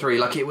 2 or 3.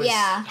 Like it was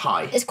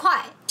high. It's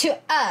quite to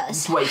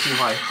us. It's way too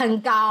high.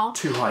 很高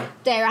Too high.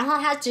 对，然后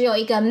它只有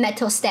一个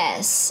metal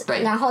stairs.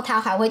 对，然后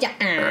它还会这样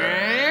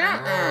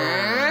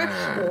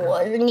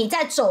你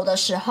在走的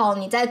时候，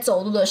你在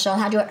走路的时候，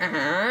它就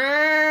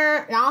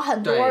然后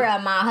很多人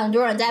嘛，很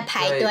多人在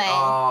排队。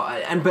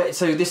And but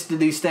so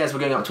these stairs were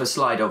going up to a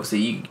slide. Obviously,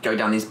 you go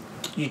down these.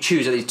 You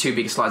choose these 2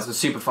 big slides, the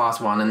super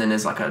fast one, and then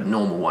there's like a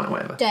normal one or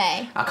whatever. 对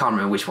I can't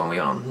remember which one we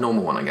went on.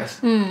 Normal one, I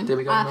guess. Did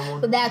we go on normal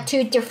one? But there are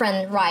 2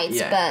 different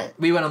rides, but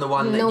we went on the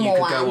one that you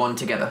could go on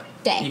together.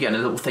 对 You get a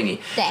little thingy.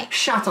 对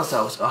Shat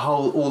ourselves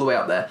all the way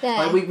up there. 对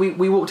Like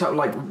we walked up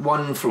like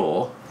 1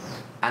 floor.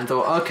 And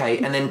thought, okay,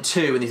 and then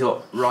 2, and you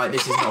thought, right,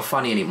 this is not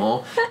funny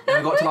anymore. And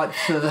we got to like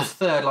to the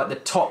 3rd, like the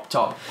top.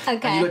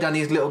 Okay. And you look down,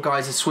 these little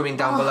guys are swimming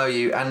down below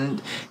you,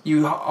 and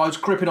I was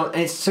gripping on.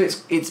 And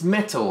it's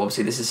metal.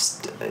 Obviously, this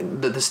is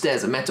the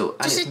stairs are metal,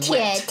 and it's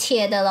wet.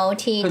 铁的楼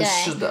梯，对，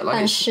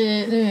很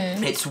湿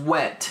，It's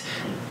wet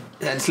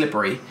and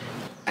slippery,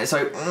 and so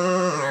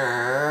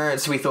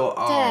we thought,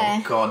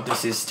 oh god,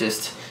 this is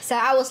just. So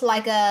I was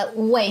like a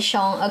魏兄,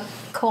 a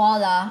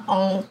koala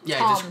on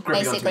Tom, just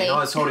gripping basically. onto me. I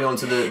was holding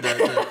onto the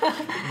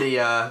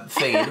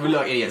thing. We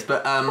look like idiots,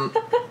 but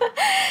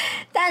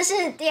但是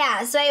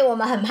yeah, 所以我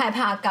们很害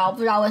怕高，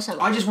不知道为什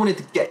么。 I just wanted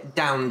to get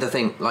down the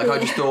thing. Like I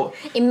just thought,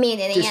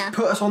 immediately, just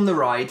put us on the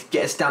ride,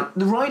 get us down.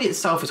 The ride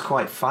itself is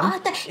quite fun.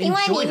 对，因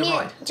为里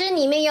面就是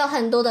里面有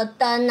很多的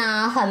灯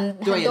啊，很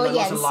多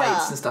颜色。Lots of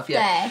lights and stuff. Yeah.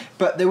 对。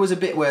 But there was a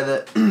bit where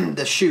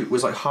the chute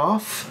was like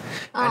half,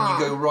 and you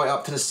go right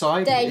up to the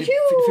side. It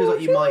feels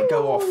like you might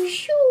go off.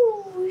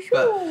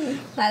 But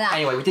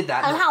anyway, we did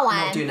that. 很好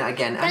玩。 Not doing that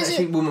again. And I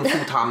think woman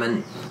full time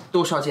and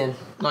多少钱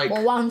like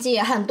我忘记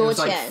了很多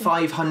钱。 It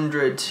was like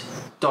 $500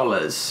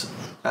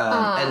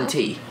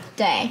 NT.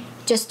 对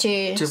just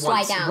to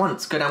slide down.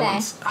 Once, go down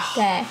once.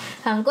 对，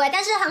很贵，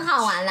但是很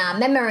好玩啦。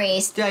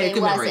Memories. Yeah,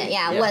 good memory.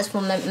 Yeah, words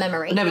for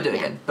memory. Never do it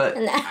again, but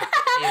it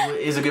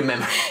is a good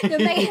memory. You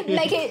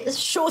make it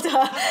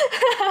shorter.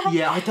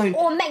 Yeah, I don't.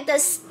 Or make the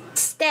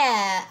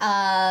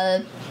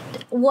stair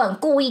稳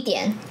固一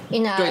点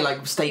you know. 对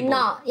like stable.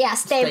 No, yeah,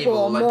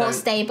 stable, more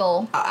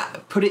stable.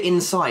 Put it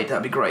inside,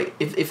 that'd be great.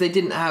 If they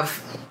didn't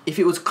have, if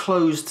it was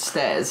closed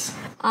stairs,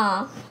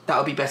 that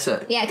would be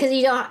better. Yeah, because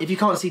you don't. If you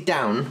can't see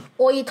down,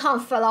 or you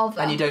can't fall over.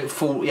 And you don't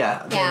fall,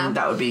 then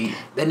that would be.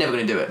 They're never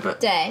going to do it, but.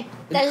 对，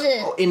但是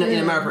in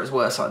America it's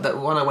worse. Like the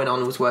one I went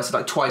on was worse,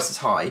 like twice as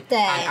high. 对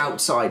And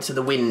outside, so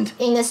the wind.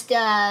 In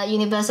the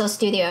Universal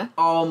Studio.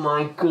 Oh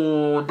my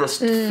god, the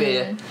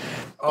fear.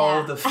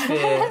 Oh, the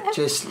fear.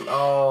 Just,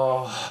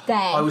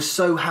 I was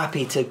so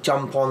happy to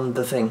jump on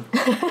the thing.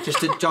 Just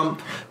to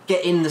jump,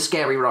 get in the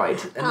scary ride.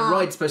 And the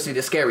ride's supposed to be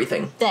the scary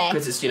thing.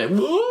 Because it's, you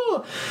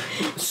know,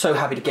 so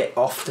happy to get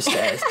off the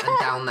stairs and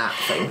down that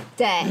thing.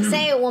 对，所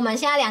以我们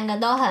现在2个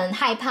都很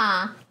害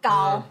怕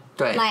高。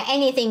对 like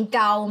anything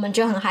高我们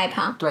就很害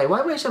怕。对，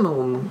为什么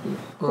我们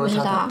不知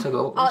道这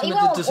个？因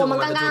为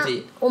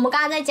我们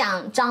刚刚在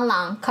讲蟑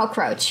螂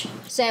cockroach，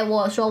 所以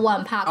我说我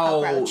很怕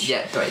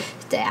cockroach。yeah，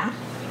 对啊。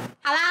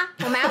好啦，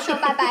我们要说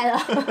拜拜了。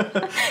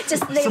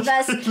Just leave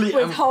us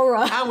with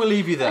horror. And we'll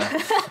leave you there.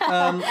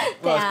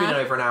 Well, it's been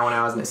over an hour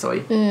now, hasn't it?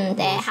 Sorry.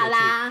 对，好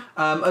啦。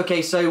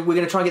Okay, so we're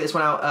going to try and get this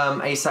one out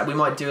ASAP. We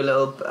might do a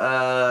little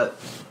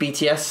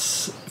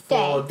BTS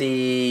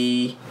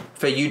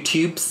for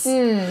YouTube's.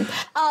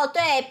 Oh,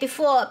 对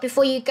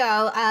before you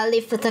go,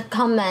 leave the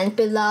comment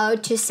below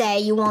to say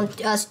you want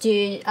us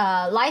to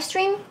live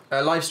stream.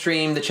 Live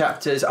stream the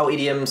chapters.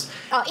 Idioms.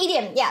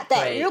 Idiom, yeah.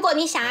 对，如果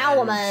你想要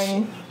我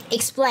们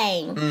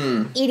explain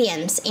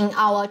idioms in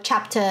our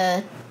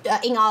chapter,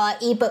 in our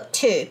ebook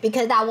too,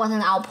 because that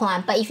wasn't our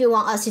plan. But if you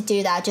want us to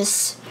do that,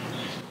 just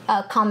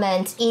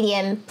comment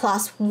idiom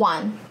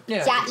 +1.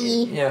 加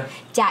1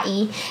 加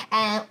1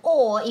 and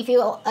or if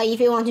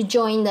you want to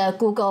join the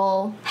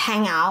Google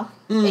Hangout,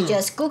 it's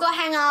just Google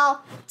Hangout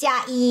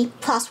加1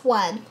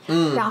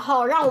 +1. 然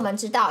后让我们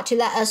知道 to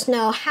let us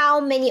know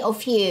how many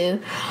of you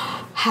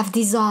have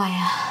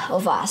desire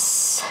of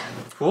us.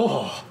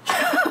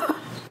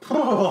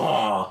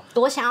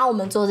 多想要我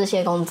们做这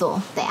些工作，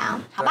对啊，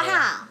好不好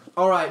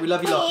？Alright, we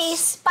love you lots.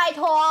 Please, 拜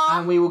托。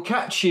 And we will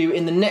catch you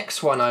in the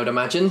next one, I would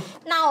imagine.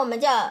 那我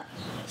们就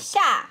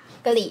下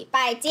个礼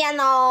拜见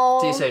喽。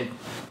 See you soon.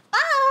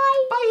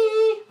 Bye.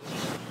 Bye.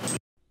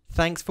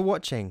 Thanks for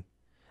watching.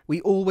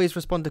 We always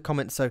respond to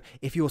comments, so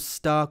if you're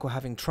stuck or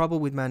having trouble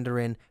with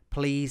Mandarin,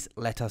 please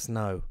let us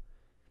know.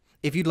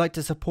 If you'd like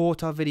to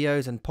support our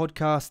videos and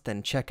podcast,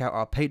 then check out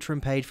our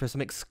Patreon page for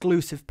some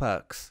exclusive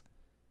perks.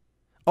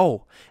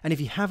 Oh, and if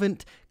you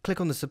haven't,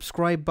 click on the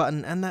subscribe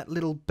button and that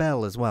little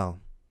bell as well.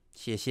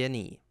 谢谢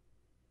你。